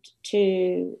important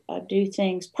to do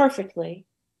things perfectly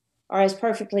or as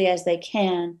perfectly as they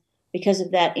can, because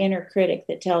of that inner critic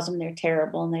that tells them they're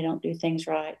terrible and they don't do things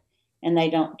right and they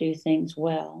don't do things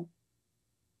well.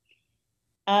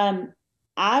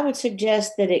 I would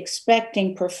suggest that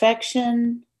expecting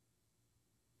perfection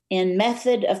in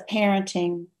method of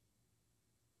parenting,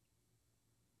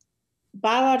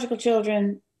 biological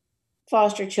children,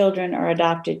 foster children, or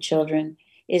adopted children,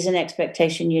 is an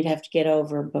expectation you'd have to get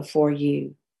over before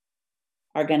you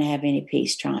are going to have any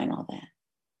peace trying all that.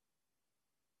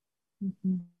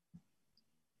 Mm-hmm.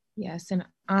 Yes, and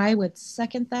I would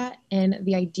second that. And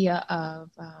the idea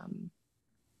of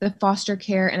the foster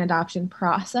care and adoption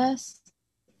process,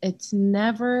 it's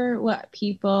never what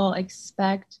people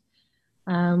expect.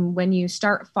 When you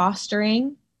start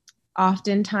fostering,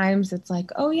 oftentimes it's like,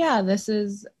 oh yeah, this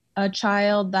is a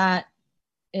child that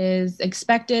is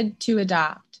expected to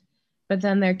adopt, but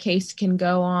then their case can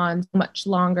go on much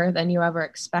longer than you ever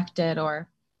expected, or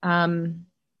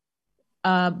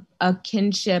a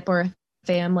kinship or a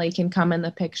family can come in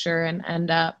the picture and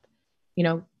end up,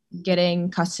 getting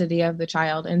custody of the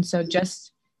child. And so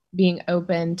just being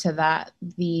open to that,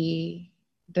 the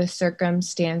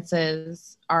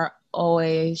circumstances are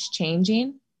always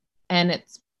changing, and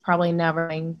it's probably never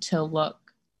going to look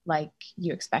like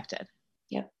you expected.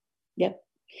 Yep.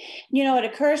 It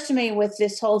occurs to me with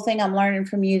this whole thing I'm learning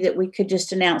from you that we could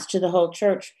just announce to the whole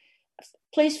church,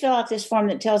 please fill out this form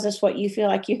that tells us what you feel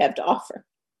like you have to offer.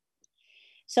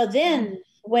 So then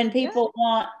when people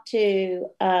want to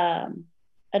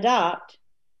adopt,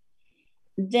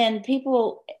 then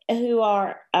people who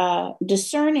are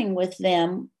discerning with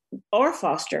them or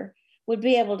foster would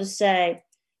be able to say,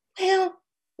 well,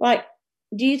 like,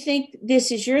 do you think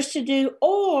this is yours to do,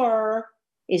 or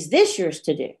is this yours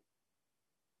to do?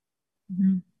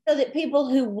 Mm-hmm. So that people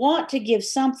who want to give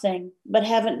something but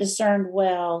haven't discerned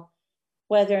well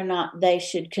whether or not they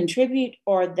should contribute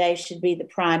or they should be the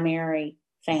primary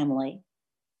family,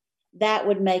 that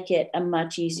would make it a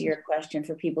much easier question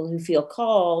for people who feel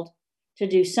called to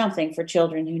do something for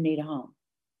children who need a home.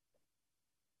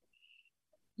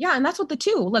 Yeah, and that's what the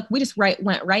 2. Look, we just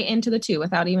went right into the 2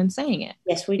 without even saying it.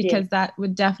 Yes, we did. Because that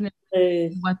would definitely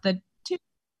be what the 2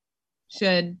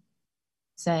 should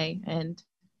say and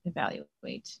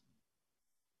evaluate.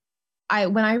 I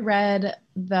read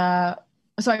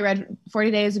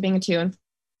 40 Days of Being a 2 and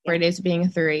it is being a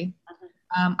 3.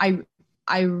 I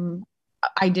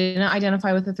didn't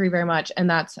identify with the 3 very much, and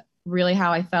that's really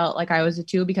how I felt like I was a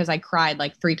 2, because I cried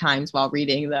like 3 times while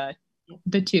reading the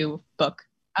 2 book.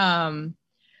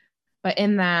 But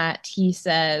in that, he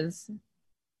says,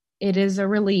 it is a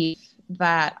relief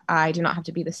that I do not have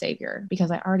to be the savior,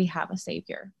 because I already have a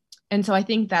savior. And so I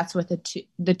think that's what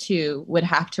the two would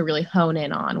have to really hone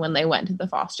in on when they went to the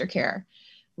foster care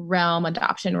realm,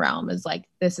 adoption realm, is like,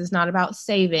 this is not about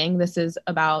saving. This is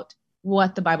about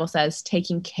what the Bible says,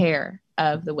 taking care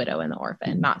of the widow and the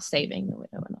orphan, not saving the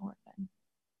widow and the orphan.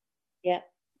 Yep.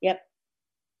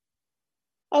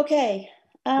 Okay.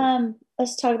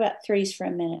 Let's talk about 3s for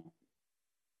a minute.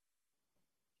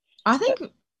 I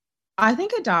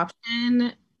think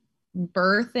adoption,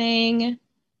 birthing,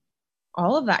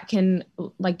 all of that can,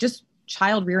 like, just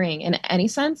child rearing in any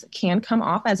sense can come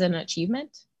off as an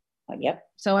achievement. Yep.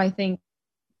 So I think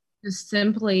just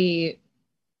simply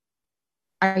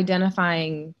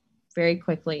identifying very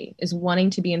quickly is wanting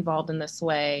to be involved in this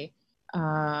way,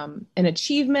 an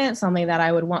achievement, something that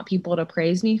I would want people to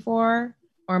praise me for,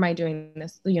 or am I doing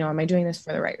this, am I doing this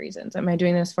for the right reasons? Am I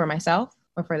doing this for myself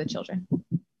or for the children?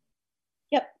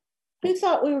 Yep. Who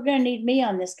thought we were going to need me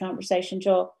on this conversation,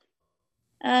 Joel?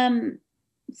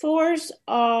 4s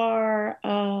are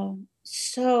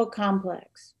so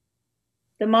complex,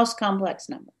 the most complex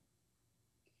number.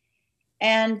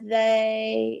 And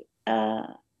they,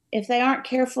 if they aren't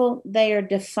careful, they are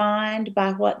defined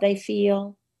by what they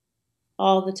feel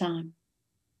all the time.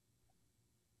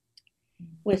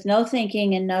 With no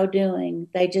thinking and no doing,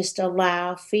 they just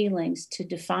allow feelings to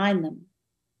define them.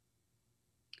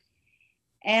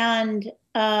 And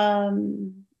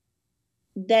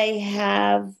they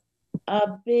have a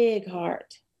big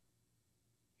heart.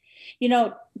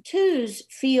 2s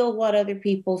feel what other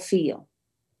people feel.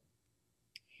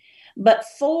 But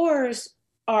 4s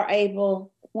are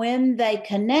able, when they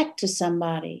connect to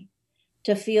somebody,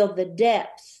 to feel the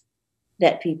depth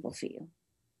that people feel.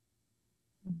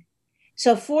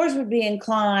 So 4s would be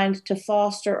inclined to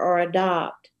foster or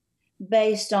adopt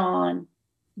based on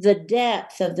the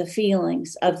depth of the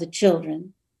feelings of the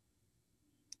children,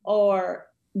 or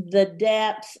the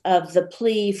depth of the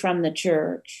plea from the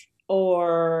church,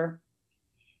 or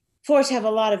 4s have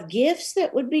a lot of gifts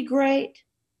that would be great,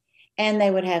 and they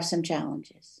would have some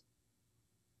challenges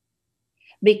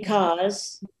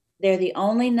because they're the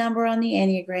only number on the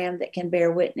Enneagram that can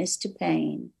bear witness to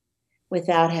pain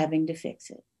without having to fix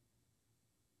it.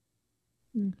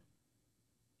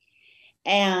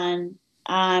 And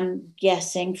I'm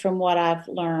guessing from what I've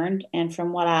learned and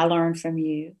from what I learned from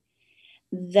you,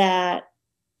 that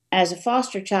as a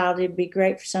foster child, it'd be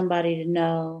great for somebody to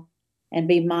know and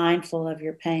be mindful of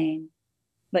your pain,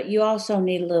 but you also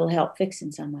need a little help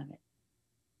fixing some of it.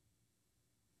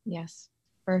 Yes,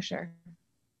 for sure.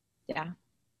 Yeah,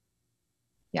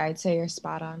 I'd say you're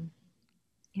spot on.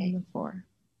 Okay. The 4.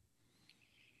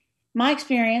 My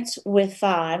experience with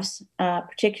 5s,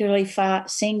 particularly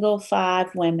single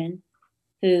 5 women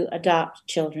who adopt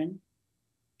children,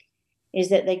 is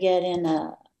that they get in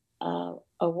a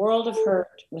world of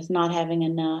hurt with not having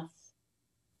enough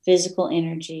physical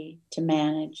energy to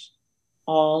manage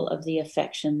all of the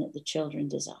affection that the children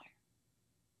desire.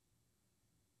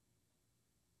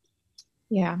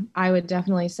 Yeah, I would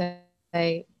definitely say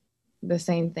the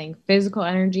same thing. Physical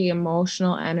energy,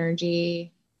 emotional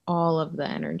energy, all of the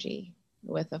energy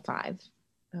with a 5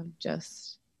 of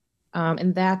just,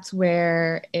 and that's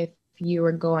where, if you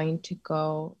were going to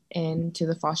go into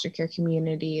the foster care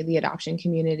community, the adoption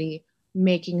community,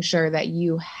 making sure that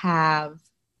you have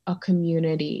a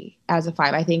community as a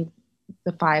 5. I think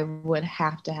the 5 would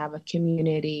have to have a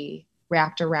community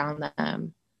wrapped around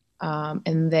them,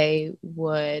 and they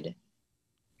would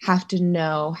have to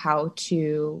know how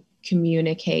to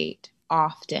communicate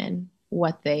often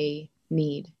what they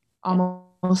need.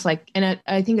 Almost like, and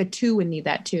I think a 2 would need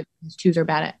that too, because 2s are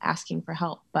bad at asking for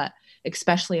help, but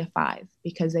especially a 5,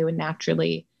 because they would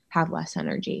naturally have less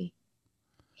energy.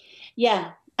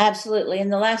 Yeah, absolutely.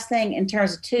 And the last thing in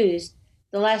terms of 2s,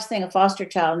 the last thing a foster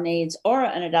child needs, or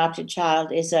an adopted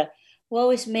child, is a,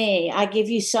 woe is me, I give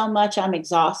you so much, I'm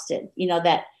exhausted.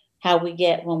 That how we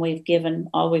get when we've given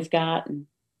all we've got and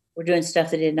we're doing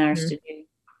stuff that isn't ours to do.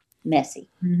 Messy.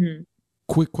 Mm-hmm.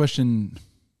 Quick question.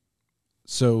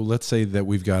 So let's say that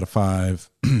we've got a 5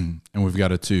 and we've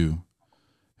got a 2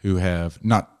 who have,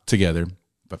 not together,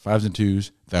 but 5s and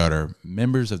 2s that are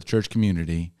members of the church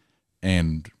community.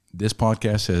 And this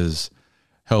podcast has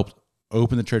helped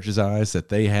open the church's eyes that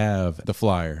they have the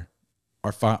flyer.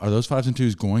 Are those 5s and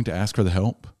 2s going to ask for the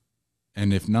help?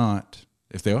 And if not,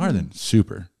 if they are, then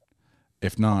super.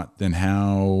 If not, then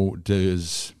how do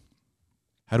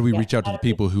we reach out to the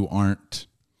people who aren't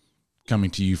coming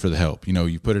to you for the help? You know,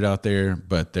 you put it out there,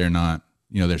 but they're not,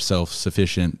 you know, they're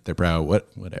self-sufficient, they're proud,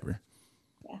 whatever.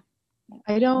 Yeah.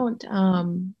 I don't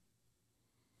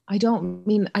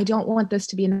want this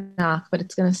to be a knock, but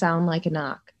it's going to sound like a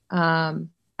knock.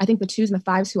 I think the 2s and the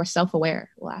 5s who are self-aware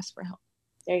will ask for help.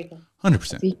 There you go.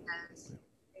 100%. Because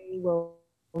they will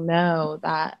know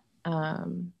that,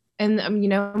 you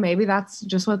know, maybe that's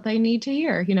just what they need to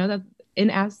hear, you know, that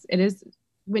as it is,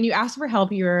 when you ask for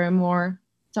help, you're a more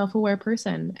self-aware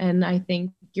person. And I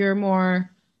think you're a more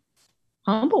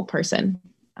humble person,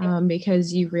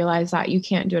 because you realize that you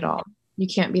can't do it all. You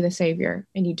can't be the savior,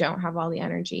 and you don't have all the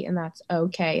energy, and that's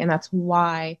okay. And that's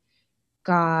why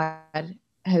God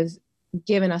has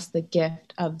given us the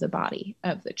gift of the body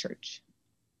of the church.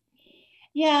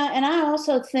 Yeah, and I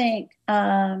also think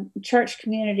church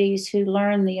communities who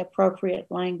learn the appropriate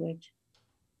language,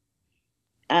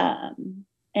 and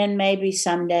maybe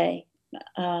someday,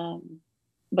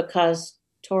 because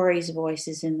Tori's voice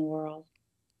is in the world,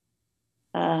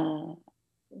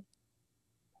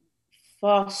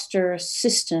 fostering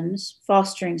systems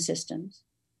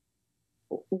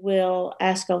will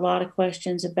ask a lot of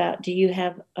questions about, do you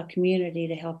have a community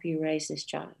to help you raise this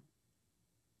child?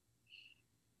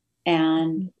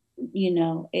 And, you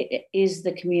know, is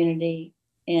the community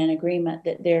in agreement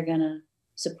that they're going to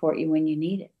support you when you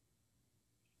need it?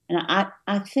 And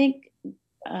I think it's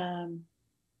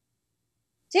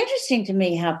interesting to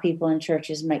me how people in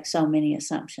churches make so many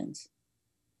assumptions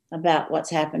about what's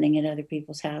happening at other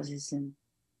people's houses, and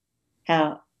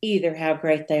how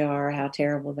great they are or how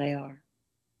terrible they are,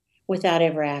 without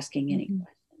ever asking any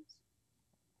questions.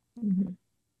 Mm-hmm.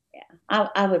 Yeah,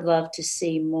 I would love to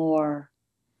see more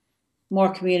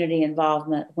community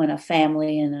involvement when a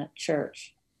family in a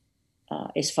church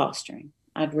is fostering.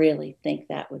 I'd really think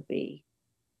that would be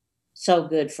so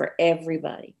good for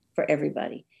everybody.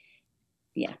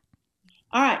 Yeah.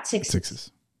 All right,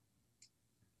 sixes.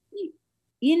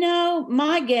 You know,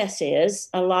 my guess is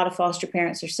a lot of foster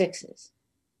parents are 6s.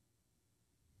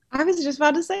 I was just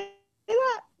about to say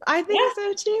that. I think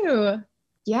so too.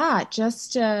 Yeah,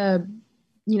 just you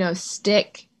know,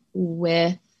 stick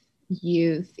with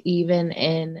youth even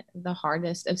in the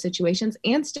hardest of situations,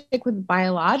 and stick with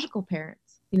biological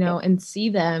parents, you know, and see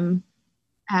them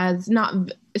as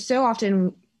not so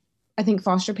often. I think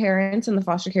foster parents and the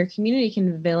foster care community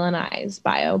can villainize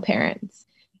bio parents.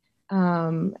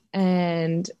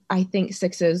 And I think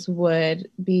 6s would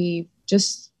be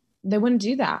they wouldn't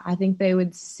do that. I think they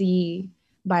would see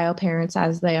bio parents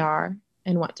as they are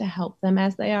and want to help them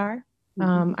as they are.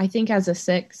 I think as a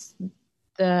 6,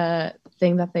 the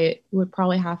thing that they would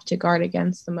probably have to guard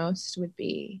against the most would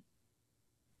be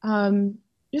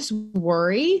just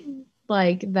worry,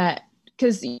 like that,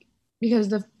 because the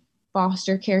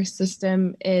foster care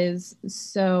system is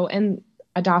so, and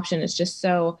adoption is just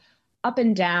so up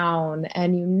and down,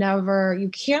 and you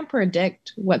can't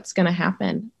predict what's going to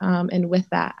happen. And with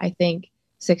that, I think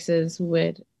 6s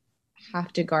would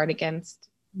have to guard against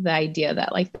the idea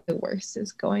that like the worst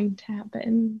is going to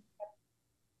happen.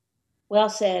 Well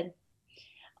said.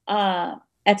 At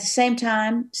the same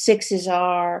time, 6s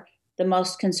are the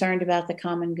most concerned about the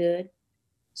common good.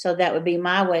 So that would be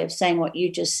my way of saying what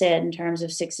you just said, in terms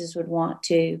of 6s would want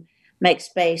to make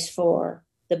space for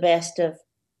the best of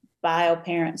bio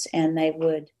parents, and they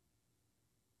would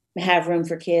have room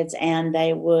for kids, and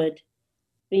they would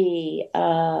be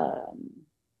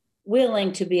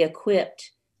willing to be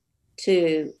equipped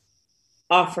to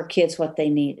offer kids what they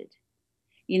needed.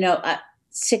 You know,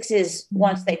 6s,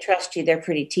 once they trust you, they're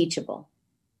pretty teachable.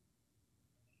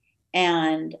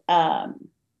 And I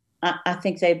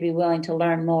think they'd be willing to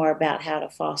learn more about how to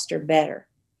foster better,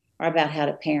 or about how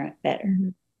to parent better.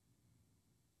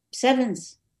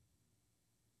 7s.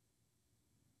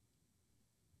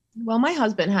 Well, my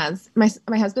husband has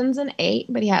my husband's an 8,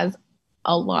 but he has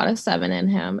a lot of 7 in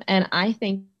him, and I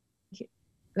think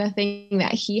the thing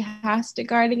that he has to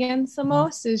guard against the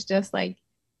most is just like,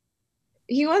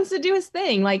 he wants to do his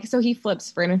thing, like, so he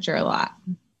flips furniture a lot,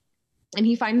 and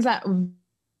he finds that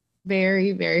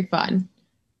very, very fun.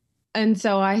 And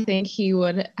so I think he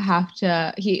would have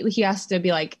to he has to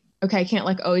be like, okay, I can't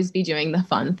like always be doing the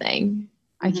fun thing.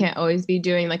 I can't always be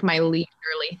doing like my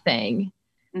leisurely thing.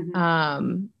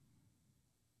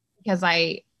 Because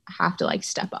I have to like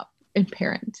step up and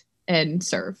parent and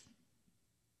serve.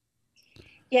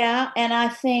 Yeah, and I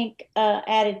think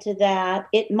added to that,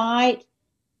 it might,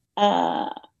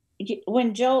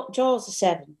 when Joel's a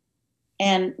 7,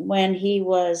 and when he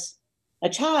was a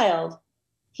child,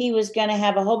 he was going to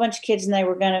have a whole bunch of kids, and they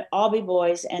were going to all be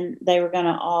boys, and they were going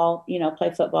to all,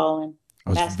 play football and I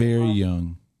was basketball. very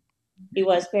young. He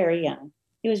was very young.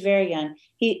 He was very young.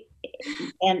 He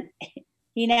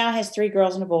now has 3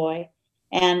 girls and a boy,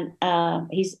 and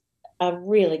he's a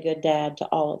really good dad to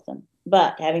all of them.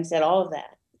 But having said all of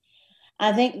that,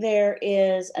 I think there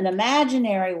is an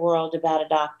imaginary world about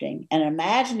adopting and an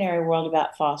imaginary world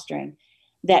about fostering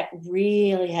that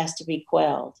really has to be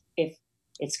quelled if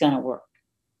it's going to work.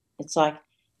 It's like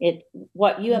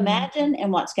what you imagine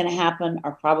and what's going to happen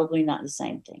are probably not the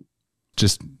same thing.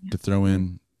 Just to throw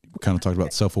in, we kind of talked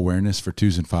about self-awareness for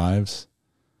 2s and 5s.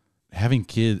 Having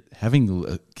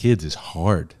kids is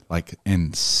hard,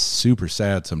 and super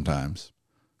sad sometimes.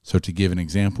 So to give an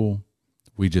example,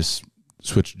 we just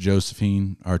switched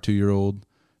Josephine, our 2-year-old,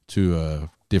 to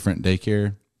a different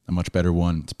daycare, a much better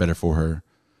one. It's better for her,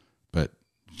 but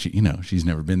she's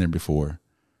never been there before.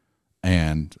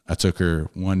 And I took her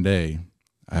one day.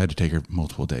 I had to take her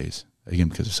multiple days, again,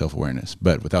 because of self-awareness.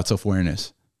 But without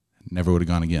self-awareness, never would have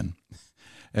gone again.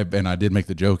 And I did make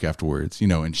the joke afterwards,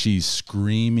 and she's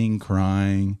screaming,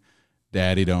 crying,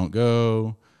 "Daddy, don't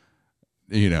go,"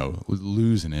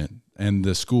 losing it. And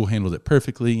the school handled it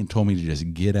perfectly and told me to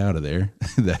just get out of there,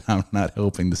 that I'm not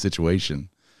helping the situation.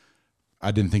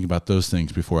 I didn't think about those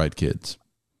things before I had kids.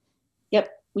 Yep.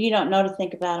 Well, you don't know to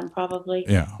think about them, probably.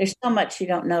 Yeah. There's so much you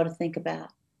don't know to think about.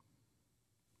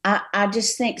 I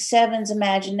just think 7's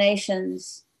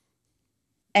imaginations.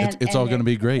 It's all going to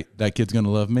be great. That kid's going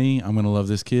to love me. I'm going to love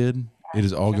this kid. It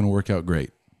is all going to work out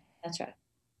great. That's right.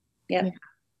 Yep. Yeah.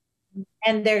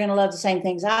 And they're going to love the same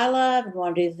things I love and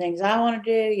want to do the things I want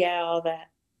to do. Yeah, all that.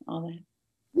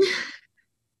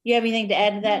 You have anything to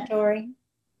add to that, Tori? No,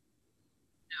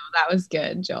 that was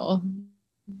good, Joel.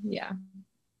 Yeah.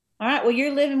 All right. Well,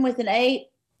 you're living with an 8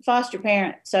 foster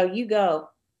parent, so you go.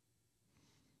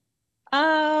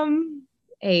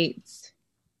 8.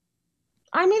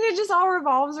 I mean, it just all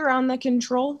revolves around the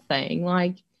control thing,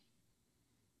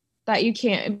 that you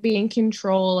can't be in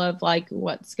control of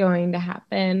what's going to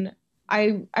happen.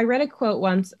 I read a quote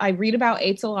once. I read about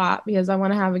 8s a lot because I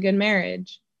want to have a good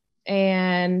marriage.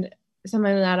 And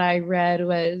something that I read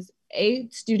was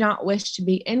 8s do not wish to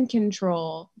be in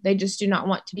control. They just do not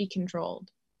want to be controlled.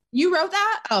 You wrote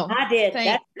that? Oh, I did.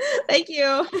 Thank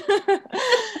you.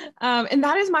 And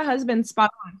that is my husband's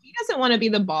spot on. He doesn't want to be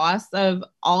the boss of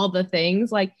all the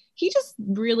things. He just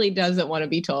really doesn't want to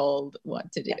be told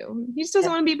what to do. Yeah. He just doesn't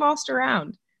want to be bossed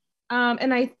around.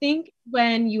 And I think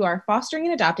when you are fostering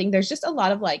and adopting, there's just a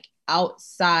lot of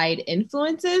outside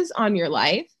influences on your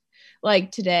life.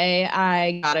 Today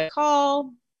I got a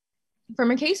call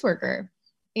from a caseworker.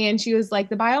 And she was like,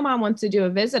 the bio mom wants to do a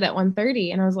visit at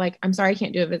 1:30. And I was like, I'm sorry, I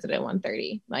can't do a visit at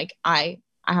 1:30. I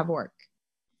have work.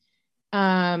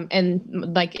 And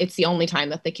it's the only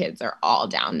time that the kids are all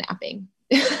down napping.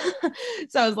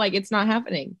 So I was like, it's not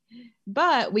happening,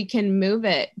 but we can move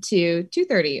it to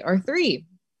 2:30 or 3.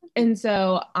 And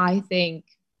so I think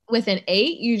with an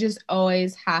 8, you just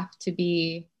always have to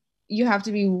be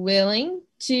willing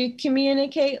to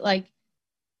communicate,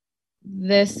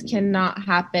 this cannot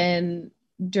happen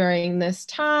during this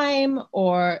time,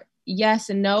 or yes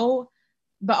and no,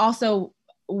 but also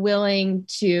willing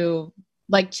to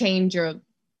change your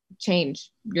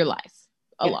life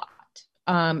a lot,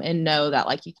 and know that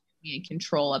you can be in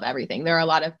control of everything. There are a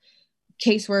lot of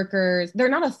caseworkers, they're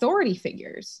not authority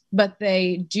figures, but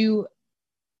they do,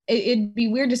 it'd be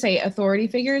weird to say authority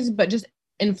figures, but just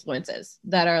influences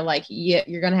that are yeah,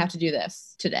 you're gonna have to do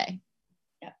this today.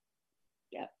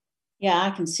 Yeah,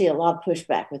 I can see a lot of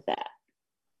pushback with that.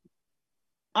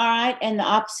 All right. And the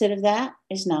opposite of that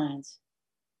is 9s.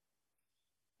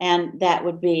 And that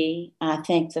would be, I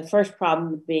think the first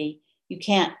problem would be you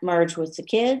can't merge with the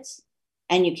kids,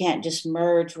 and you can't just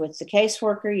merge with the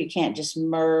caseworker. You can't just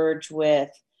merge with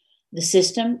the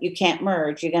system. You can't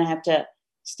merge. You're going to have to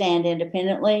stand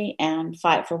independently and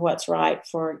fight for what's right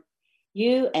for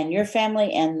you and your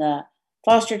family and the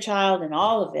foster child and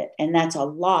all of it. And that's a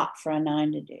lot for a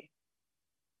 9 to do.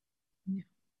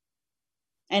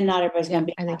 And not everybody's going to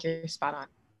be. I think you're spot on.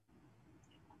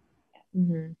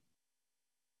 Mm-hmm.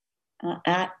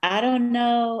 I don't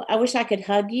know. I wish I could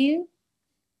hug you.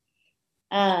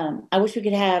 I wish we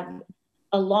could have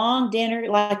a long dinner,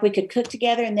 we could cook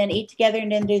together and then eat together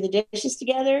and then do the dishes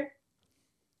together.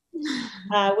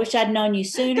 I wish I'd known you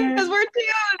sooner. Because we're too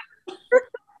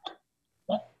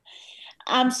young.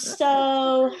 I'm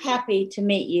so happy to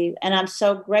meet you, and I'm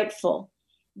so grateful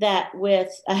that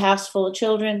with a house full of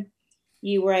children,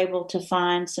 you were able to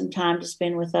find some time to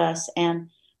spend with us, and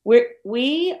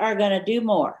we are going to do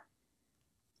more.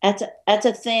 That's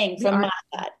a thing from my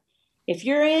side. If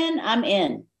you're in, I'm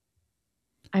in.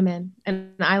 I'm in.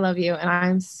 And I love you. And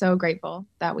I'm so grateful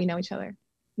that we know each other.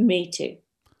 Me too.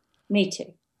 Me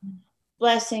too.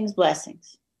 Blessings,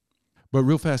 blessings. But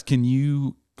real fast, can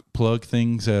you plug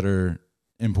things that are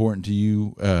important to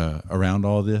you around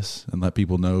all this and let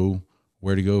people know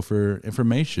where to go for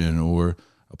information or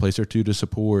a place or two to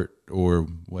support or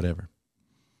whatever?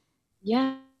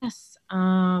 Yes.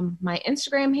 My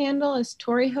Instagram handle is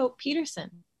Tori Hope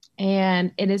Petersen,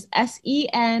 and it is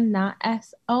SEN, not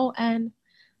SON.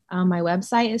 My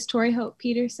website is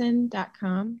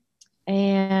torihopepetersen.com.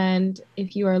 And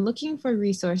if you are looking for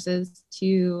resources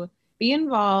to be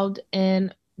involved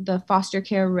in the foster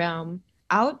care realm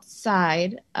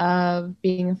outside of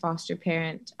being a foster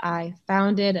parent, I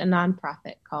founded a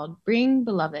nonprofit called Bring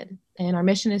Beloved. And our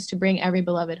mission is to bring every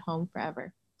beloved home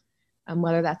forever,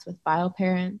 whether that's with bio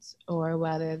parents or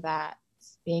whether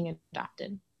that's being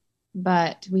adopted.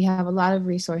 But we have a lot of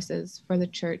resources for the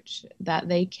church that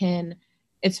they can.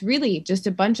 It's really just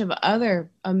a bunch of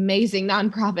other amazing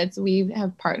nonprofits we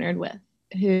have partnered with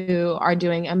who are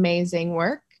doing amazing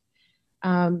work.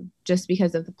 Just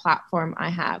because of the platform I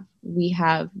have, we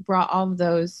have brought all of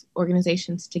those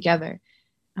organizations together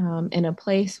in a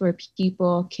place where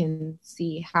people can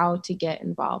see how to get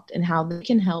involved and how they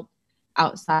can help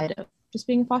outside of just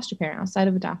being a foster parent, outside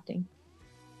of adopting.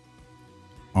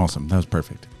 Awesome. That was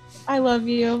perfect. I love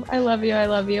you. I love you. I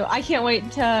love you. I can't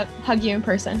wait to hug you in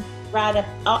person. Right up.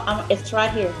 Oh, it's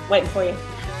right here waiting for you.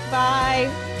 Bye.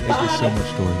 Thank you so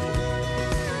much, Tori.